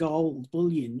caviar and the gold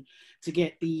bullion to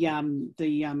get the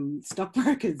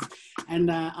stockbrokers.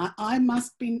 And I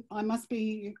must be,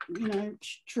 you know,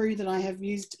 true that I have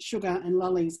used sugar and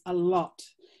lollies a lot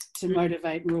to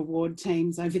motivate and reward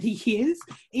teams over the years,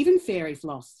 even fairy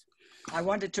floss. I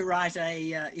wanted to write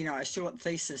a short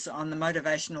thesis on the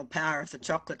motivational power of the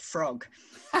chocolate frog.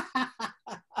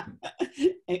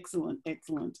 Excellent,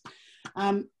 excellent.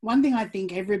 One thing I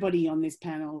think everybody on this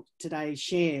panel today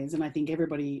shares, and I think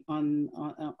everybody on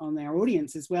our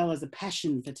audience as well, is a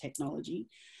passion for technology.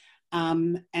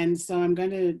 And so I'm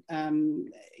going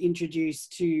to introduce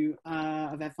 2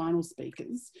 of our final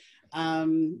speakers,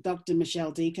 Dr.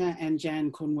 Michelle Decker and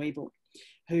Jan Kornwiebel,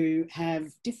 who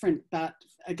have different but,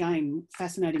 again,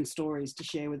 fascinating stories to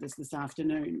share with us this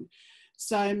afternoon.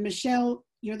 So, Michelle,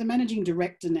 you're the managing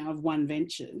director now of One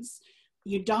Ventures.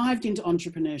 You dived into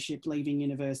entrepreneurship leaving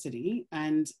university,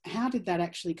 and how did that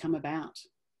actually come about?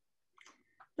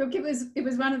 Look, it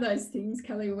was one of those things,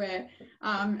 Kelly, where,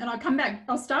 and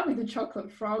I'll start with the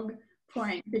chocolate frog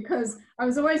point, because I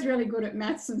was always really good at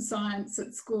maths and science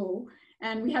at school.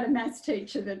 And we had a maths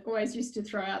teacher that always used to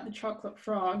throw out the chocolate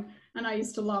frog, and I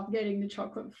used to love getting the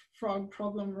chocolate frog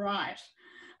problem right.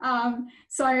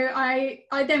 So I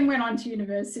then went on to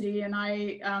university, and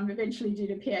I eventually did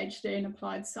a PhD in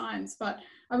applied science, but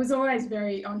I was always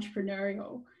very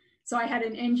entrepreneurial. So I had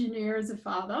an engineer as a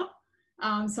father.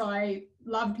 So I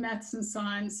loved maths and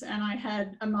science, and I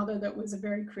had a mother that was a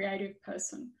very creative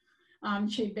person.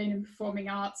 She'd been in performing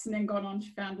arts and then gone on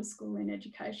to found a school in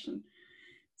education.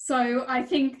 So I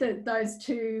think that those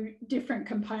 2 different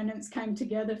components came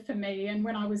together for me. And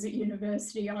when I was at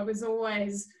university, I was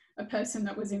always a person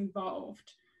that was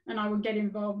involved. And I would get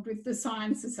involved with the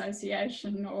Science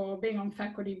Association or being on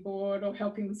faculty board or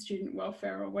helping with student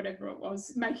welfare or whatever it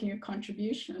was, making a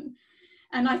contribution.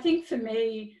 And I think for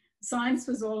me, science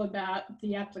was all about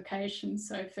the application.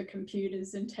 So for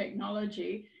computers and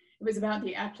technology, it was about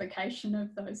the application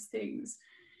of those things.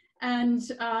 And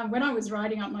when I was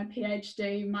writing up my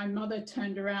PhD, my mother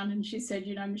turned around and she said,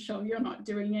 you know, Michelle, you're not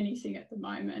doing anything at the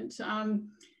moment.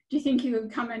 Do you think you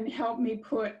could come and help me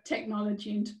put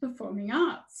technology into performing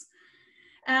arts?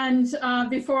 And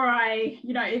before I,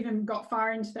 you know, even got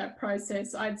far into that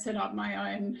process, I'd set up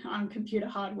my own computer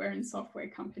hardware and software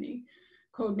company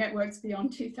called Networks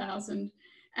Beyond 2000.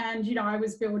 And, you know, I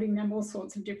was building them all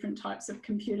sorts of different types of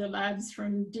computer labs,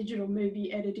 from digital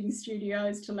movie editing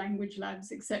studios to language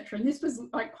labs, etc. And this was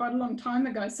like quite a long time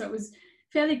ago. So it was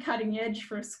fairly cutting edge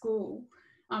for a school,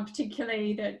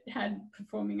 particularly that had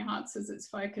performing arts as its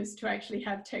focus, to actually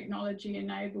have technology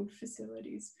enabled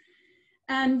facilities.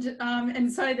 And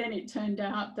so then it turned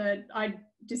out that I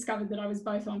discovered that I was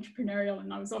both entrepreneurial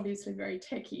and I was obviously very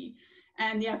techie,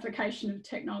 and the application of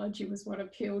technology was what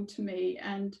appealed to me.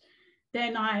 And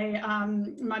then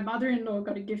my mother-in-law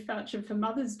got a gift voucher for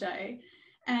Mother's Day,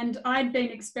 and I'd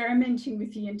been experimenting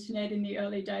with the internet in the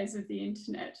early days of the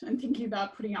internet and thinking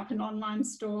about putting up an online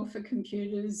store for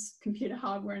computers, computer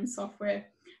hardware and software.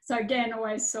 So again,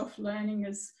 always self-learning,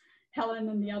 as Helen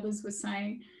and the others were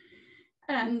saying.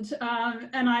 And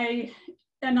my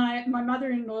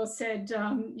mother-in-law said,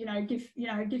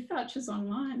 gift vouchers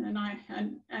online. And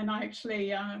I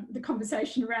actually, the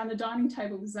conversation around the dining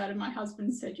table was that, and my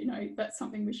husband said, you know, that's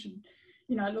something we should,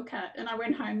 you know, look at. And I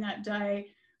went home that day.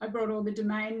 I brought all the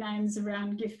domain names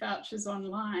around gift vouchers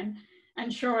online.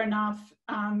 And sure enough,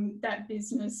 that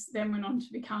business then went on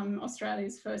to become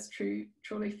Australia's first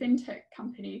truly fintech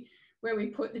company, where we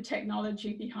put the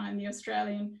technology behind the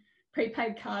Australian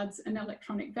prepaid cards and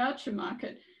electronic voucher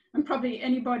market. And probably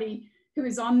anybody who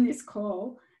is on this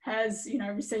call has, you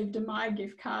know, received a My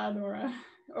gift card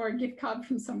or a gift card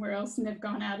from somewhere else, and they've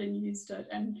gone out and used it.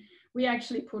 And we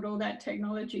actually put all that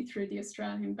technology through the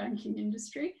Australian banking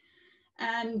industry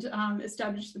and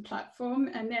established the platform.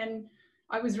 And then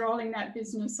I was rolling that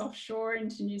business offshore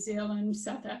into New Zealand,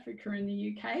 South Africa and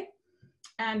the UK.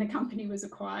 And the company was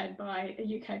acquired by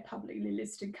a UK publicly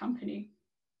listed company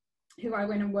who I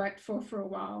went and worked for a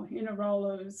while in a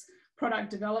role as product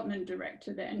development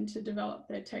director then, to develop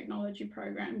their technology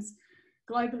programs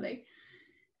globally.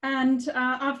 And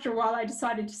after a while, I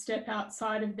decided to step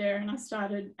outside of there, and I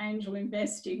started angel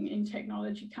investing in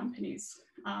technology companies.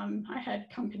 I had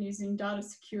companies in data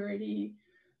security,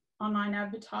 online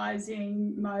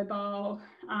advertising, mobile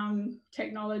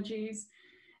technologies,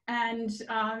 and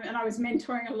I was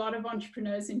mentoring a lot of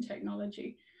entrepreneurs in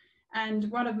technology.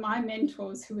 And one of my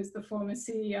mentors, who was the former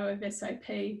CEO of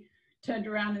SAP, turned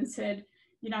around and said,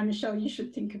 you know, Michelle, you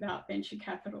should think about venture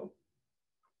capital.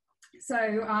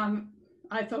 So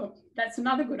I thought, that's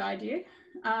another good idea.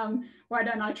 Why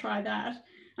don't I try that?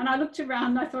 And I looked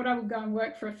around, I thought I would go and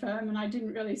work for a firm, and I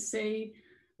didn't really see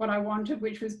what I wanted,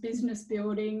 which was business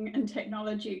building and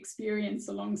technology experience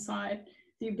alongside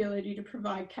the ability to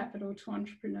provide capital to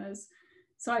entrepreneurs.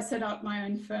 So I set up my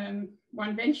own firm,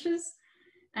 One Ventures,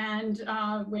 and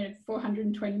we're at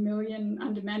 420 million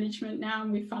under management now,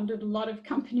 and we funded a lot of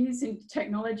companies in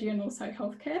technology and also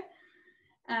healthcare.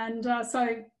 And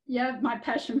so, yeah, my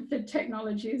passion for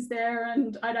technology is there,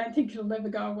 and I don't think it'll ever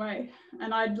go away.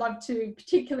 And I'd love to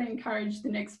particularly encourage the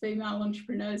next female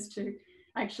entrepreneurs to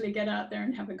actually get out there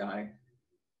and have a go.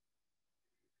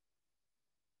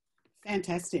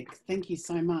 Fantastic. Thank you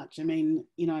so much. I mean,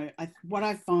 you know, what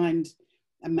I find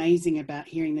amazing about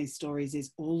hearing these stories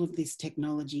is all of this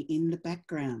technology in the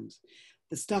background,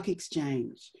 the stock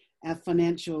exchange, our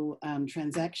financial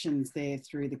transactions there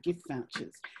through the gift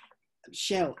vouchers,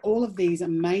 Shell, all of these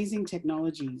amazing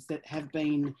technologies that have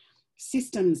been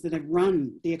systems that have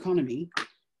run the economy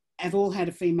have all had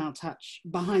a female touch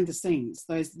behind the scenes,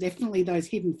 definitely those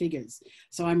hidden figures.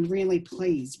 So I'm really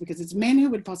pleased, because it's men who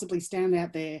would possibly stand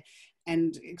out there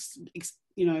and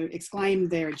exclaim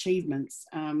their achievements,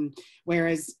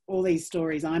 whereas all these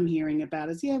stories I'm hearing about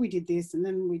is, yeah, we did this and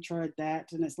then we tried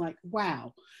that, and it's like,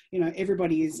 wow, you know,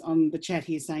 everybody is on the chat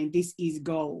here saying this is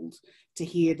gold to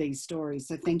hear these stories.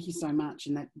 So thank you so much,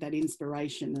 and that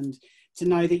inspiration, and to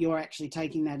know that you're actually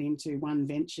taking that into One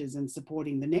Ventures and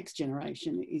supporting the next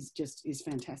generation is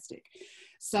fantastic.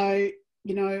 So,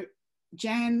 you know,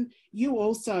 Jan, you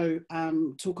also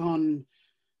took on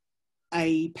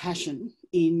a passion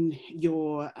in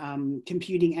your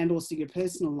computing and also your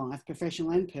personal life,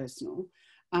 professional and personal.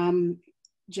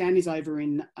 Jan is over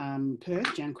in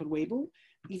Perth, Jan Kodweebel.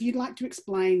 If you'd like to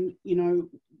explain, you know,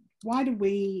 Why do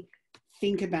we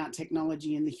think about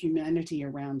technology and the humanity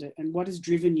around it, and what has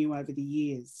driven you over the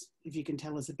years? If you can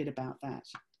tell us a bit about that.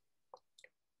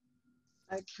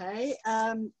 Okay,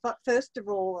 but first of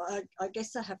all, I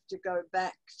guess I have to go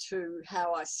back to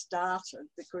how I started,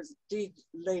 because it did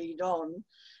lead on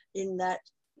in that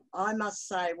I must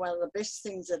say one of the best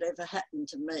things that ever happened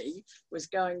to me was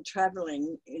going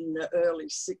travelling in the early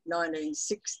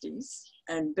 1960s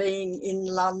and being in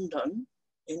London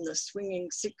in the swinging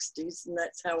 60s, and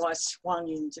that's how I swung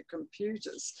into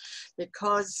computers,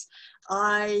 because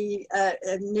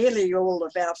nearly all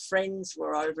of our friends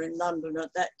were over in London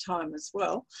at that time as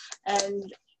well.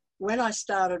 And when I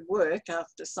started work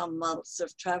after some months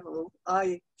of travel,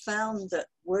 I found that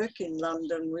work in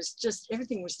London was just,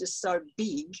 everything was just so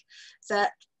big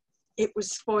that it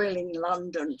was spoiling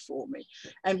London for me.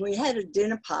 And we had a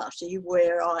dinner party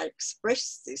where I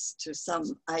expressed this to some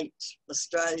 8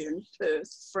 Australian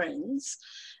Perth friends.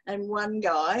 And one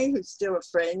guy, who's still a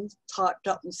friend, typed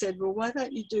up and said, well, why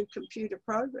don't you do computer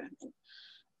programming?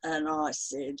 And I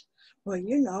said, well,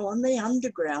 you know, on the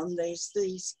underground, there's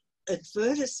these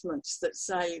advertisements that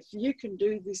say, if you can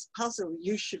do this puzzle,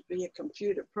 you should be a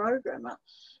computer programmer.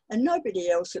 And nobody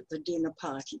else at the dinner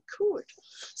party could.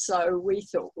 So we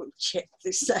thought, we'll check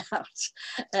this out.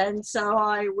 And so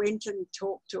I went and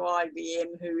talked to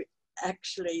IBM, who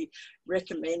actually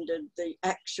recommended the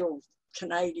actual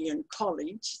Canadian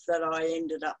college that I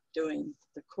ended up doing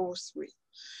the course with.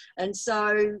 And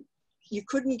so you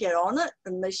couldn't get on it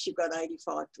unless you got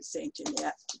 85% in the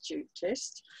aptitude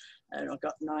test. And I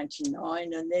got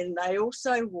 99. And then they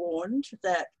also warned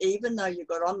that even though you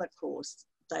got on the course,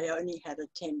 they only had a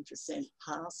 10%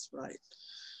 pass rate.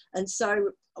 And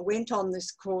so I went on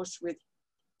this course with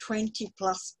 20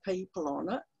 plus people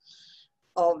on it.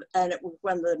 And it was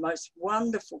one of the most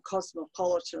wonderful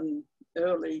cosmopolitan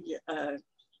early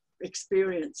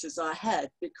experiences I had,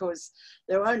 because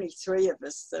there were only 3 of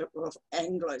us that were of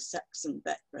Anglo-Saxon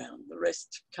background. The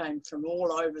rest came from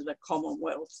all over the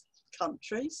Commonwealth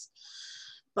countries.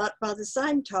 But by the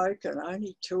same token,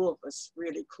 only 2 of us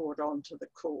really caught on to the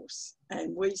course.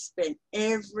 And we spent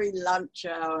every lunch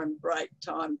hour and break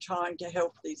time trying to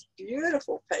help these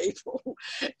beautiful people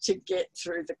to get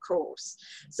through the course.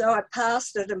 So I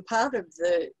passed it, and part of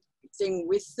the thing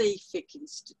with the FIC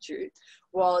Institute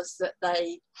was that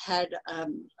they had a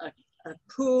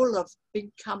pool of big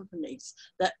companies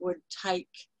that would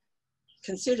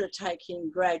consider taking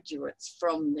graduates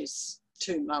from this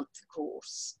 2-month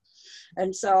course.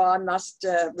 And so I must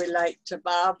relate to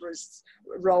Barbara's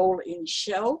role in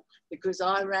Shell, because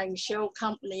I rang Shell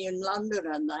Company in London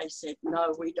and they said,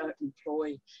 no, we don't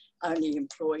only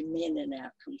employ men in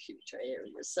our computer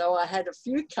area. So I had a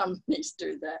few companies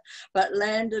do that, but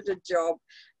landed a job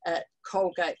at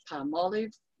Colgate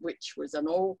Palmolive, which was an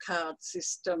all-card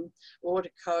system,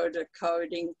 autocoder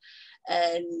coding,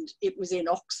 and it was in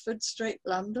Oxford Street,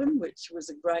 London, which was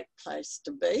a great place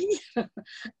to be.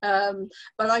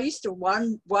 But I used to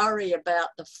worry about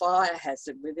the fire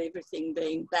hazard with everything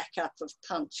being back up of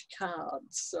punch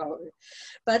cards. So,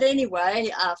 but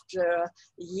anyway, after a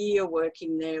year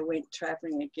working there, went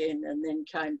travelling again, and then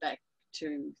came back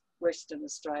to Western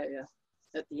Australia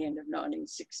at the end of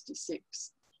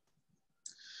 1966.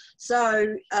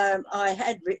 So I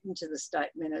had written to the state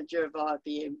manager of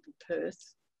IBM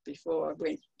Perth before I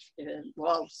went,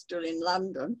 while still in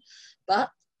London, but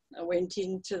I went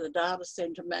into the data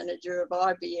centre manager of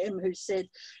IBM, who said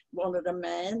wanted a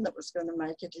man that was going to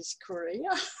make it his career.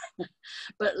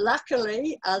 But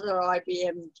luckily other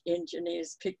IBM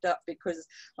engineers picked up, because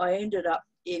I ended up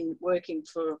working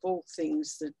for, of all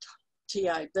things, the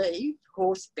TAB,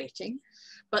 horse betting,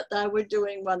 but they were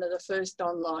doing one of the first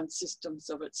online systems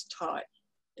of its type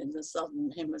in the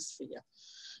Southern Hemisphere.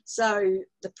 So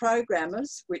the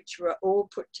programmers, which were all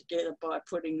put together by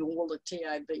putting all the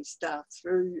TAB staff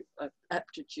through an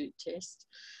aptitude test,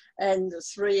 and the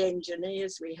 3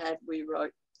 engineers we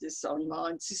wrote this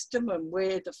online system. And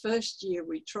where the first year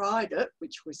we tried it,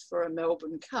 which was for a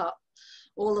Melbourne Cup,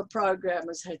 all the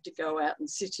programmers had to go out and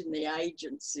sit in the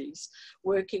agencies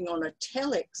working on a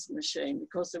telex machine,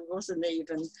 because there wasn't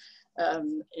even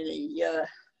any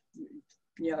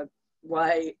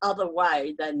other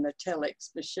way than the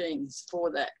telex machines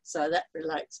for that. So that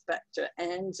relates back to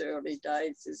Anne's early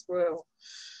days as well.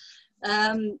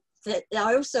 I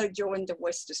also joined the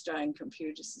West Australian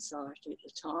Computer Society at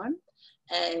the time,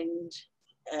 and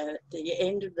at the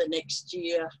end of the next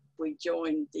year, we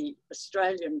joined the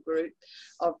Australian group,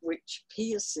 of which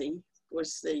Pearcey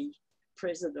was the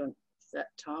president at that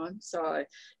time. So I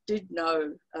did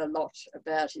know a lot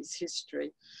about his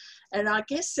history. And I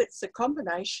guess it's a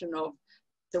combination of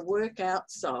the work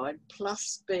outside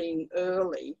plus being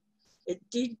early, it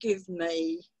did give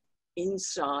me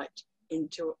insight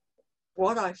into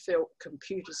what I felt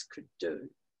computers could do,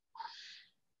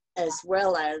 as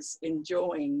well as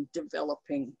enjoying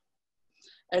developing.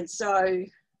 And so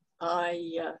I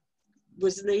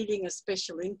was leading a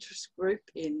special interest group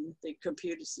in the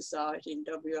Computer Society in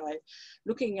WA,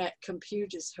 looking at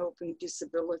computers helping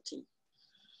disability.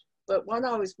 But what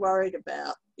I was worried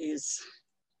about is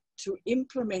to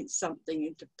implement something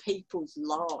into people's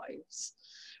lives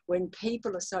when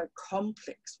people are so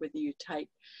complex, whether you take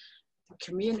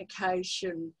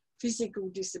communication, physical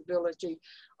disability.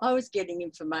 I was getting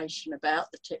information about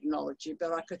the technology,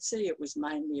 but I could see it was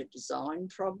mainly a design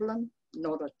problem,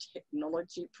 not a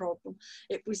technology problem.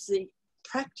 It was the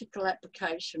practical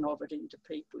application of it into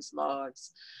people's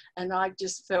lives. And I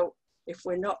just felt if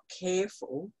we're not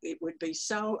careful, it would be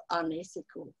so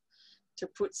unethical to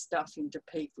put stuff into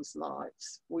people's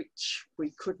lives, which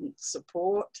we couldn't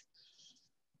support.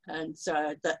 And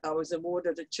so that I was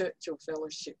awarded a Churchill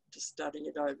Fellowship to study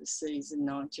it overseas in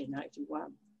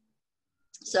 1981.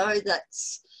 So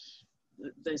that's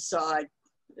the side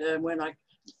when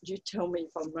you tell me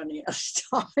if I'm running out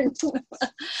of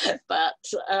time. But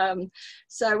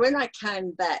so when I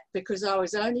came back, because I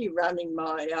was only running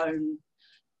my own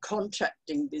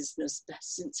contracting business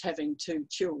since having 2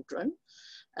 children,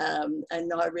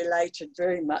 and I related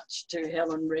very much to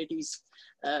Helen Reddy's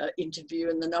interview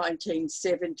in the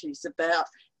 1970s about,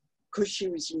 because she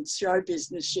was in show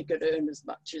business, she could earn as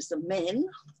much as the men,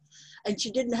 and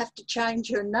she didn't have to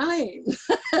change her name.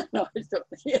 And I thought,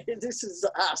 yeah, this is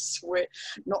us. We're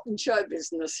not in show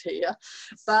business here.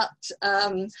 But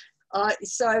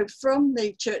so from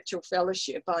the Churchill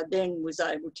Fellowship, I then was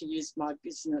able to use my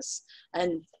business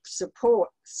and support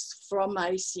from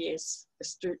ACS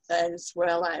as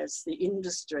well as the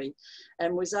industry,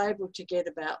 and was able to get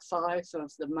about 5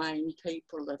 of the main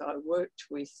people that I worked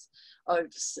with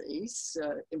overseas,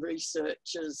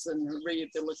 researchers and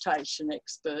rehabilitation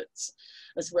experts,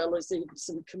 as well as even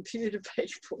some computer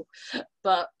people.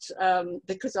 But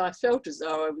because I felt as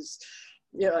though I was,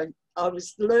 you know, I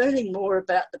was learning more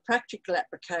about the practical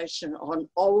application on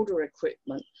older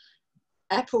equipment.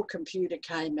 Apple Computer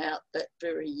came out that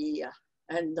very year,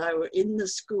 and they were in the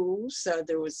schools. So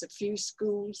there was a few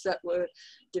schools that were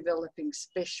developing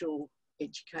special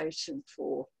education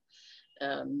for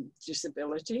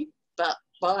disability. But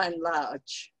by and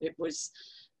large, it was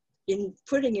in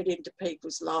putting it into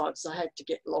people's lives, I had to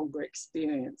get longer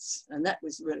experience. And that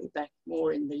was really back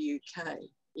more in the UK,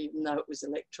 even though it was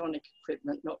electronic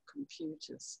equipment, not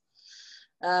computers.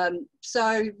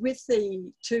 So with the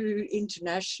 2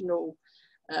 international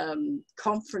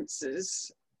conferences,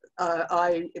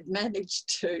 I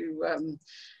managed to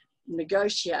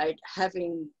negotiate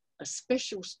having a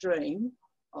special stream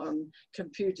on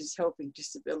computers helping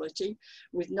disability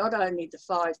with not only the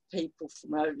 5 people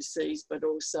from overseas, but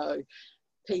also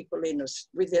people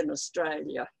within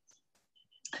Australia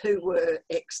who were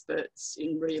experts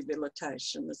in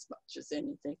rehabilitation as much as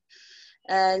anything.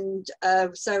 And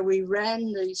so we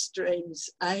ran these streams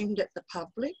aimed at the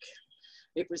public.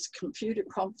 It was computer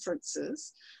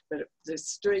conferences, but the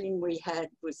stream we had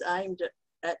was aimed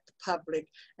at the public,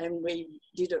 and we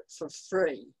did it for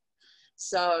free.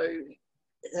 So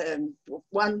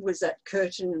one was at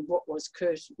Curtin, what was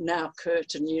Curtin, now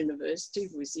Curtin University,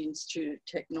 was the Institute of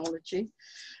Technology,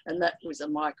 and that was a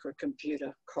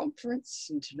microcomputer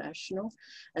conference, international.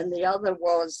 And the other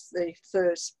was the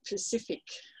first Pacific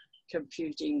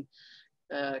Computing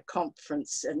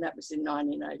conference, and that was in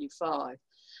 1985.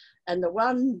 And the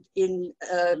one in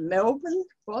Melbourne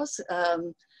was,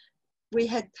 we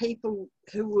had people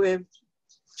who were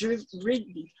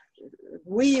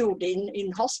wheeled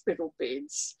in hospital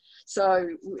beds. So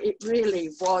it really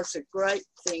was a great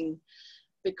thing,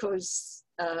 because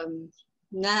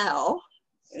now,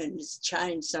 and it's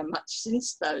changed so much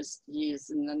since those years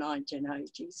in the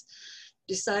 1980s,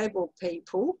 disabled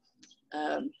people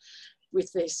with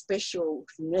their special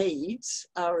needs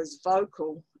are as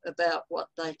vocal about what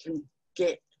they can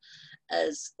get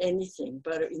as anything.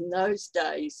 But in those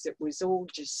days, it was all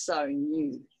just so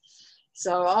new.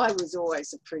 So I was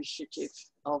always appreciative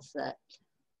of that.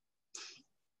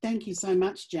 Thank you so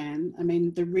much, Jan. I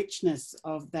mean, the richness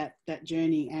of that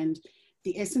journey and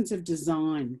the essence of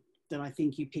design that I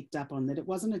think you picked up on, that it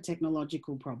wasn't a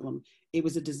technological problem, it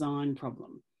was a design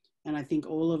problem. And I think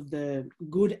all of the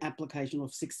good application or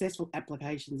successful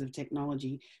applications of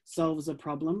technology solves a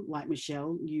problem. Like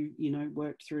Michelle, you know,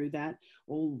 worked through that.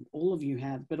 All of you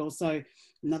have. But also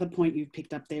another point you've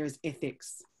picked up there is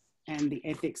ethics. and the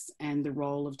ethics and the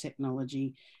role of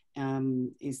technology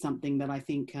is something that I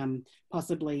think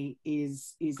possibly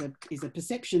is a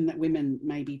perception that women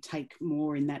maybe take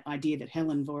more in that idea that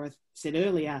Helen Voreth said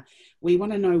earlier. We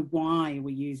want to know why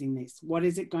we're using this. What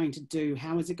is it going to do?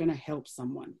 How is it going to help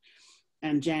someone?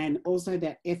 And Jan, also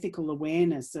that ethical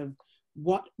awareness of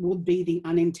what would be the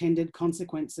unintended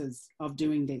consequences of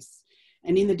doing this.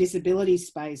 And in the disability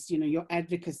space, you know, your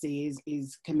advocacy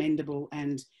is commendable,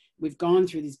 and we've gone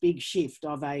through this big shift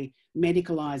of a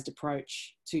medicalised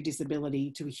approach to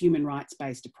disability to a human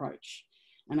rights-based approach.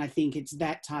 And I think it's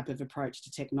that type of approach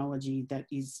to technology that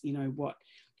is, you know, what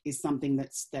is something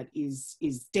that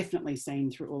is definitely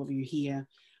seen through all of you here.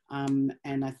 And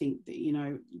I think that, you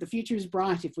know, the future is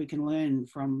bright if we can learn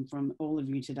from all of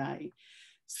you today.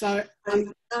 So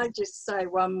can I just say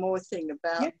one more thing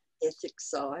about the ethics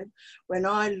side? When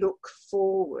I look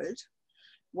forward,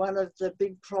 one of the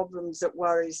big problems that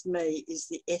worries me is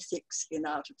the ethics in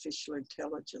artificial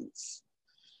intelligence.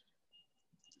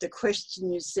 The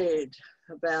question you said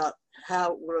about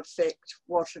how it will affect,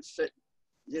 what if it,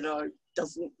 you know,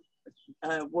 doesn't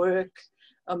work.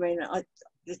 I mean,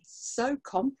 it's so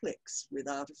complex with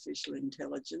artificial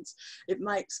intelligence. It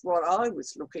makes what I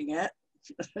was looking at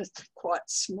quite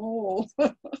small.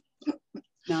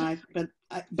 No,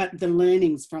 but the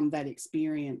learnings from that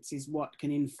experience is what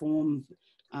can inform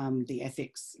the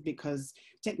ethics, because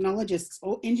technologists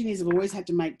or engineers have always had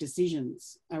to make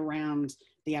decisions around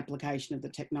the application of the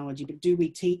technology, but do we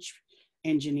teach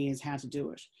engineers how to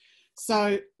do it?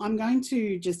 So I'm going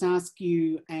to just ask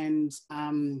you and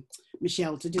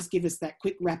Michelle to just give us that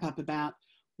quick wrap up about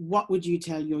what would you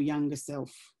tell your younger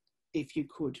self if you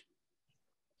could?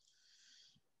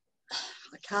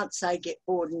 I can't say get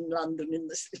born in London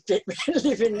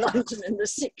live in London in the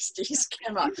 60s,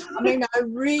 can I? I mean, I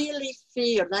really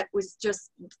feel that was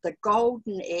just the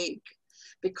golden egg,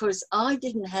 because I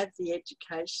didn't have the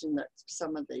education that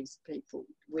some of these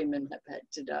women have had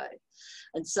today.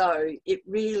 And so it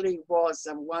really was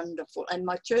a wonderful, and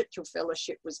my Churchill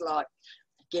Fellowship was like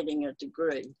getting a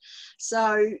degree.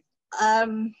 So,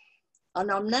 and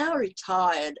I'm now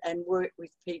retired and work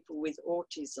with people with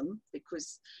autism,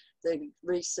 because the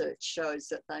research shows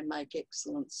that they make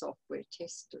excellent software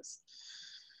testers.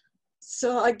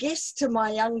 So I guess to my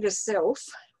younger self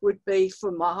would be,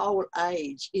 for my whole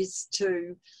age, is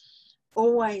to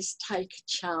always take a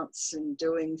chance in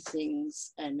doing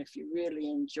things, and if you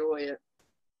really enjoy it,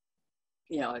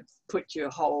 you know, put your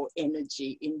whole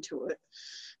energy into it.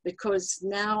 Because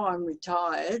now I'm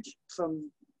retired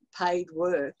from paid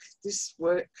work, this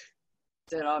work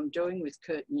that I'm doing with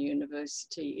Curtin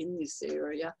University in this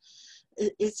area,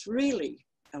 it's really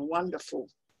a wonderful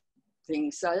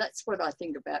thing. So that's what I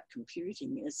think about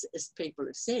computing, as people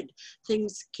have said.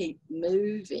 Things keep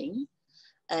moving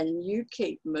and you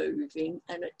keep moving,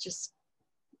 and it just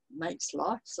makes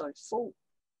life so full.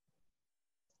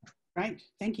 Great,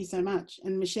 thank you so much.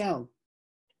 And Michelle?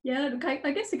 Yeah, look,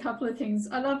 I guess a couple of things.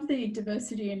 I love the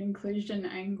diversity and inclusion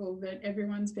angle that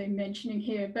everyone's been mentioning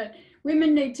here, but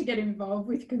women need to get involved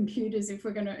with computers if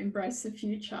we're going to embrace the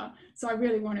future. So I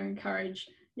really want to encourage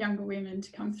younger women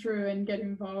to come through and get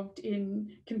involved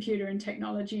in computer and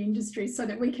technology industry so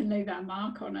that we can leave our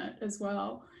mark on it as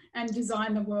well and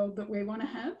design the world that we want to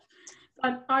have.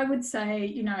 But I would say,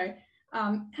 you know,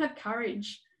 have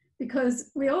courage, because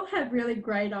we all have really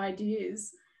great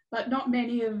ideas, but not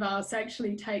many of us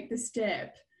actually take the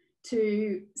step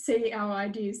to see our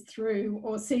ideas through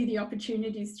or see the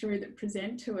opportunities through that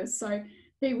present to us. So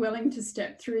be willing to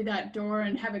step through that door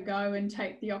and have a go and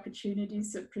take the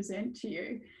opportunities that present to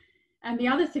you. And the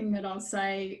other thing that I'll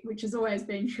say, which has always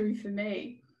been true for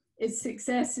me, is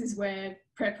success is where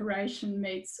preparation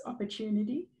meets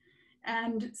opportunity.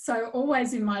 And so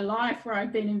always in my life where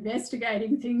I've been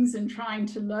investigating things and trying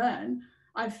to learn,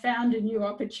 I've found a new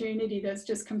opportunity that's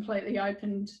just completely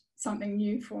opened something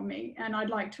new for me. And I'd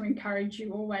like to encourage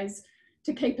you always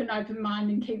to keep an open mind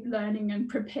and keep learning and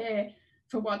prepare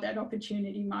for what that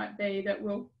opportunity might be that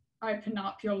will open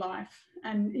up your life.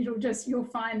 And you'll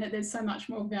find that there's so much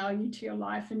more value to your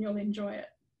life and you'll enjoy it.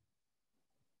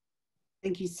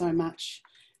 Thank you so much.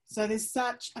 So there's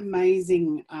such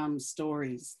amazing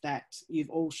stories that you've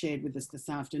all shared with us this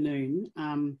afternoon.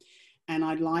 And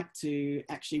I'd like to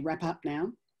actually wrap up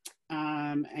now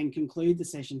and conclude the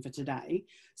session for today.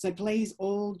 So please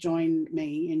all join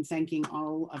me in thanking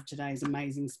all of today's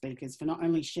amazing speakers for not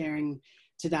only sharing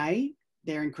today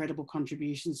their incredible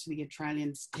contributions to the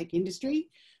Australian tech industry,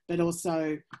 but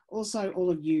also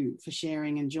all of you for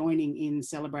sharing and joining in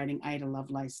celebrating Ada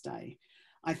Lovelace Day.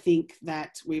 I think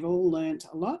that we've all learnt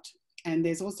a lot, and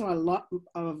there's also a lot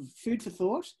of food for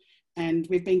thought And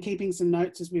we've been keeping some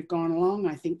notes as we've gone along.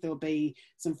 I think there'll be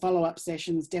some follow-up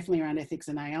sessions, definitely around ethics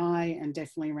and AI, and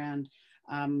definitely around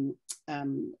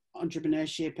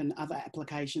entrepreneurship and other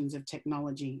applications of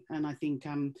technology. And I think,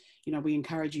 you know, we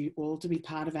encourage you all to be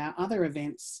part of our other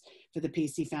events for the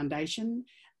Pearcey Foundation.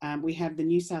 We have the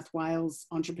New South Wales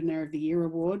Entrepreneur of the Year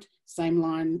Award, same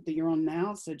line that you're on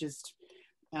now, so just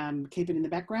keep it in the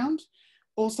background.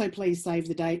 Also, please save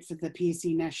the date for the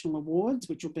Pearcey National Awards,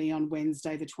 which will be on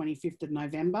Wednesday, the 25th of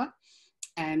November.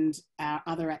 And our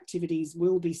other activities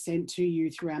will be sent to you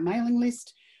through our mailing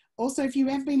list. Also, if you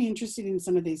have been interested in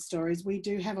some of these stories, we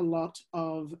do have a lot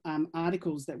of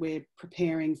articles that we're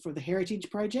preparing for the Heritage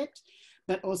Project,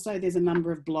 but also there's a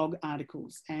number of blog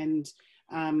articles. And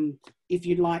if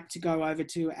you'd like to go over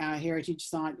to our Heritage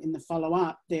site in the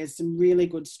follow-up, there's some really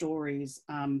good stories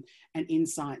and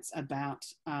insights about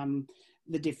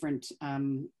the different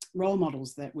role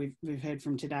models that we've heard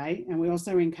from today. And we're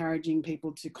also encouraging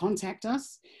people to contact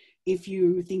us if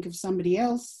you think of somebody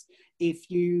else,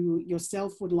 if you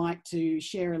yourself would like to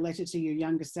share a letter to your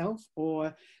younger self,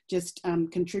 or just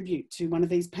contribute to one of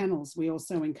these panels. We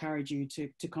also encourage you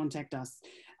to contact us.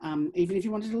 Even if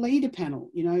you wanted to lead a panel,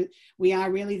 you know, we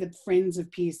are really the Friends of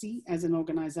Pearcey as an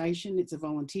organisation. It's a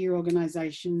volunteer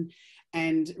organisation,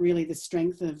 and really the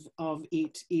strength of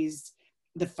it is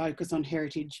the focus on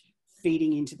heritage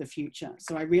feeding into the future.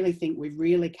 So I really think we've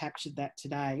really captured that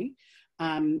today.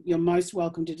 You're most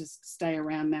welcome to just stay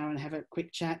around now and have a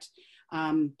quick chat.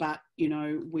 But, you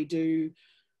know, we do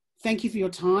thank you for your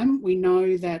time. We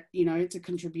know that, you know, it's a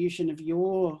contribution of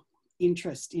your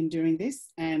interest in doing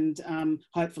this, and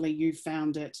hopefully you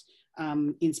found it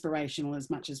inspirational as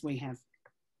much as we have.